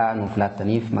ibsa bal'aa nuuf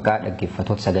laattaniif maqaa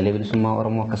dhaggeeffattoota sagalee bilisummaa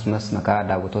Oromoo akkasumas maqaa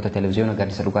daawwattoota televezyiyoona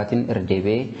Gaaddisa Dhugaatiin irra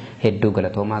deebi'ee hedduu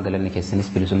galatoomaa galanni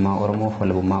keessanis bilisummaa Oromoof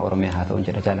walabummaa Oromiyaa haa ta'u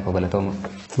jedha jaalakoo galatooma.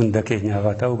 Hunda keenyaaf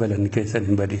haa ta'u galanni keessan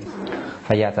hin badin.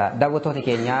 Fayyaa ta'a daawwattoota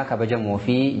keenyaa kabajamoo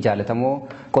fi jaalatamoo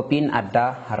qophiin addaa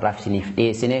har'aaf isiniif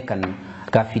dhiyeessine kan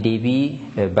gaaffii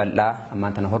deebii bal'aa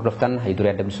ammaan tana hordoftan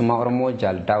haydurii adda bilisummaa Oromoo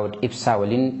jaal daawud ibsaa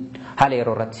waliin haala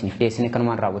yeroo irratti isiniif dhiyeessine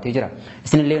kanumaan raawwatee jira.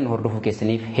 Isinillee nu hordofuu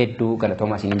keessaniif hedduu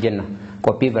galatoomaa isiniin jenna.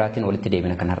 Qophii biraatiin walitti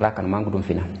deebina kanarraa kanumaan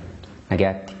guduunfina.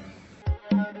 Nagayaatti.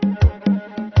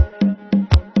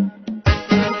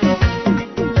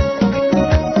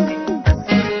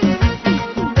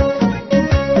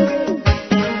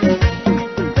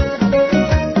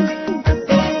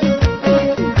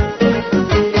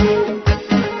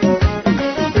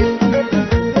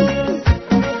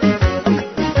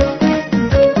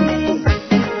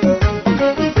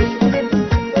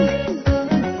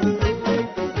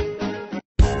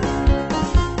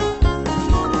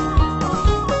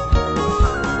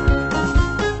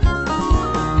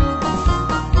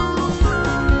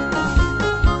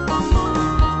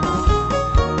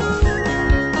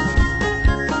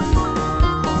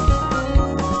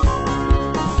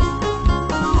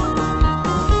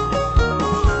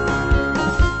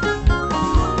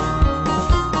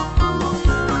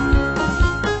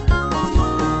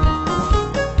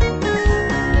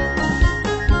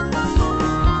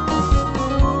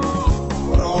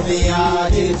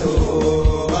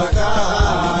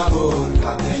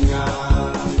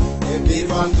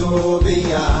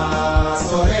 biya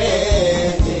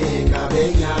sorete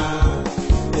kabenya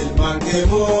ilman ke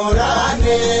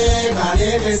morane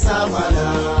kane ke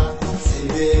sabala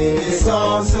sibe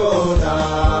sonsoda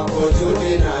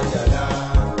ojude na jala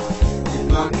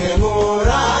ilman ke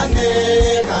morane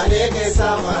kane ke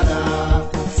sabala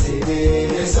sibe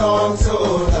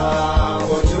sonsoda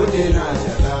ojude na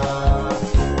jala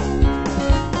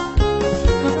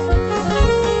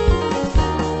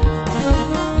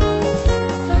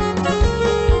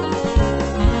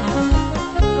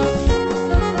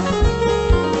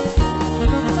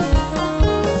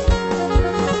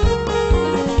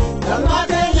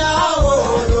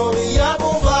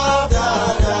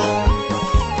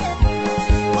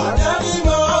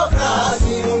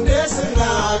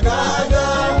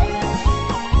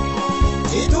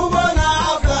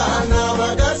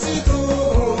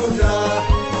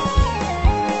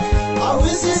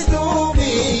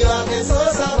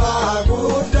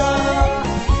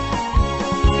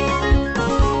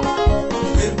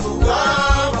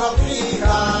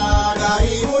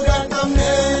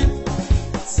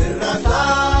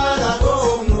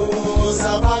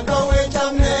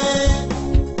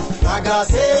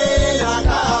Akka